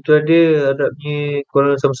 So tu ada harapnya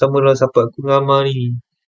korang sama-sama lah support aku dengan Amar ni.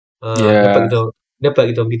 Dapat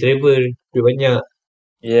kita pergi travel duit banyak.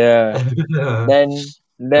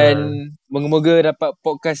 Dan moga-moga dapat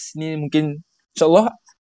podcast ni mungkin insyaAllah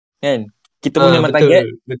kan. Kita pun memang target.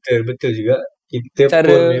 Betul juga. Kita secara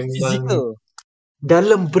pun memang fizikal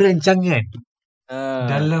dalam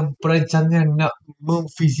perancangan nak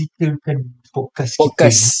memfizikalkan podcast kita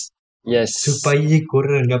ni, supaya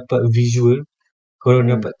korang dapat visual, korang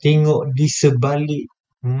dapat tengok di sebalik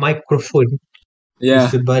mikrofon, di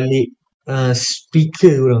sebalik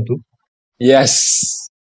speaker korang tu,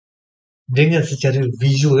 dengan secara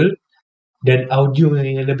visual dan audio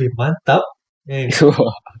yang lebih mantap.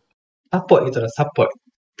 Support kita lah,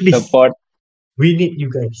 please. We need you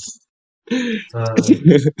guys.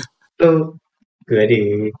 So tu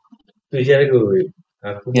adik. Tu je aku.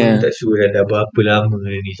 Aku pun tak sure dah berapa lama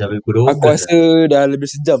ni sampai pukul 12. Aku rasa dah lebih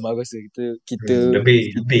sejam. Aku rasa kita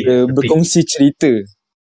berkongsi cerita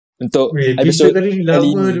untuk episod kali ni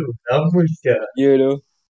lama sekejap. Tu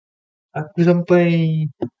aku sampai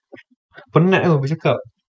penat tau bercakap.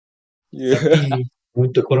 Tapi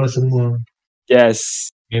untuk korang semua,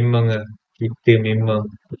 memang lah, kita memang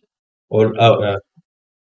all out lah.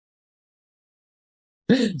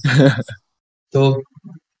 So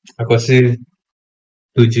aku rasa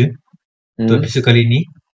tu je untuk episod kali ni.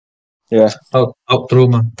 Yeah.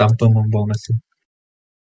 Outro mah tanpa membuang masa.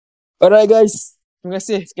 Alright guys, terima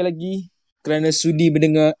kasih sekali lagi kerana sudi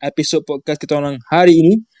mendengar episod podcast kita orang hari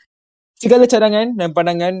ini. Segala cadangan dan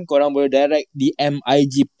pandangan korang boleh direct DM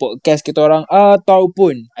IG podcast kita orang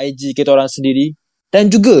ataupun IG kita orang sendiri.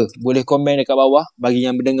 Dan juga boleh komen dekat bawah bagi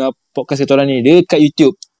yang mendengar podcast kita orang ni dekat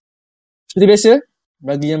YouTube. Seperti biasa,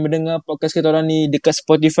 bagi yang mendengar podcast kita orang ni dekat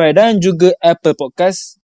Spotify dan juga Apple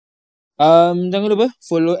Podcast, jangan lupa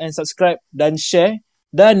follow and subscribe dan share.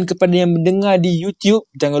 Dan kepada yang mendengar di YouTube,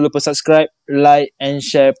 jangan lupa subscribe, like and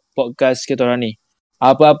share podcast kita orang ni.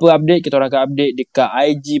 Apa-apa update, kita orang akan update dekat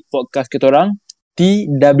IG podcast kita orang,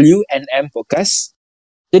 TWNM Podcast.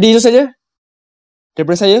 Jadi itu saja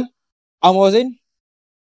daripada saya, Ahmad Zain.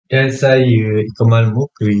 Dan saya Ikmal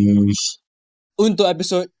Mukrish. Untuk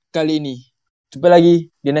episod kali ini. Jumpa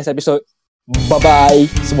lagi di next episode.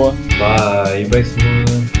 Bye-bye semua. Bye semua.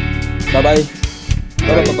 Bye-bye.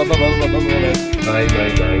 Bye-bye. Bye-bye.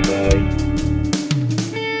 Bye-bye. Bye.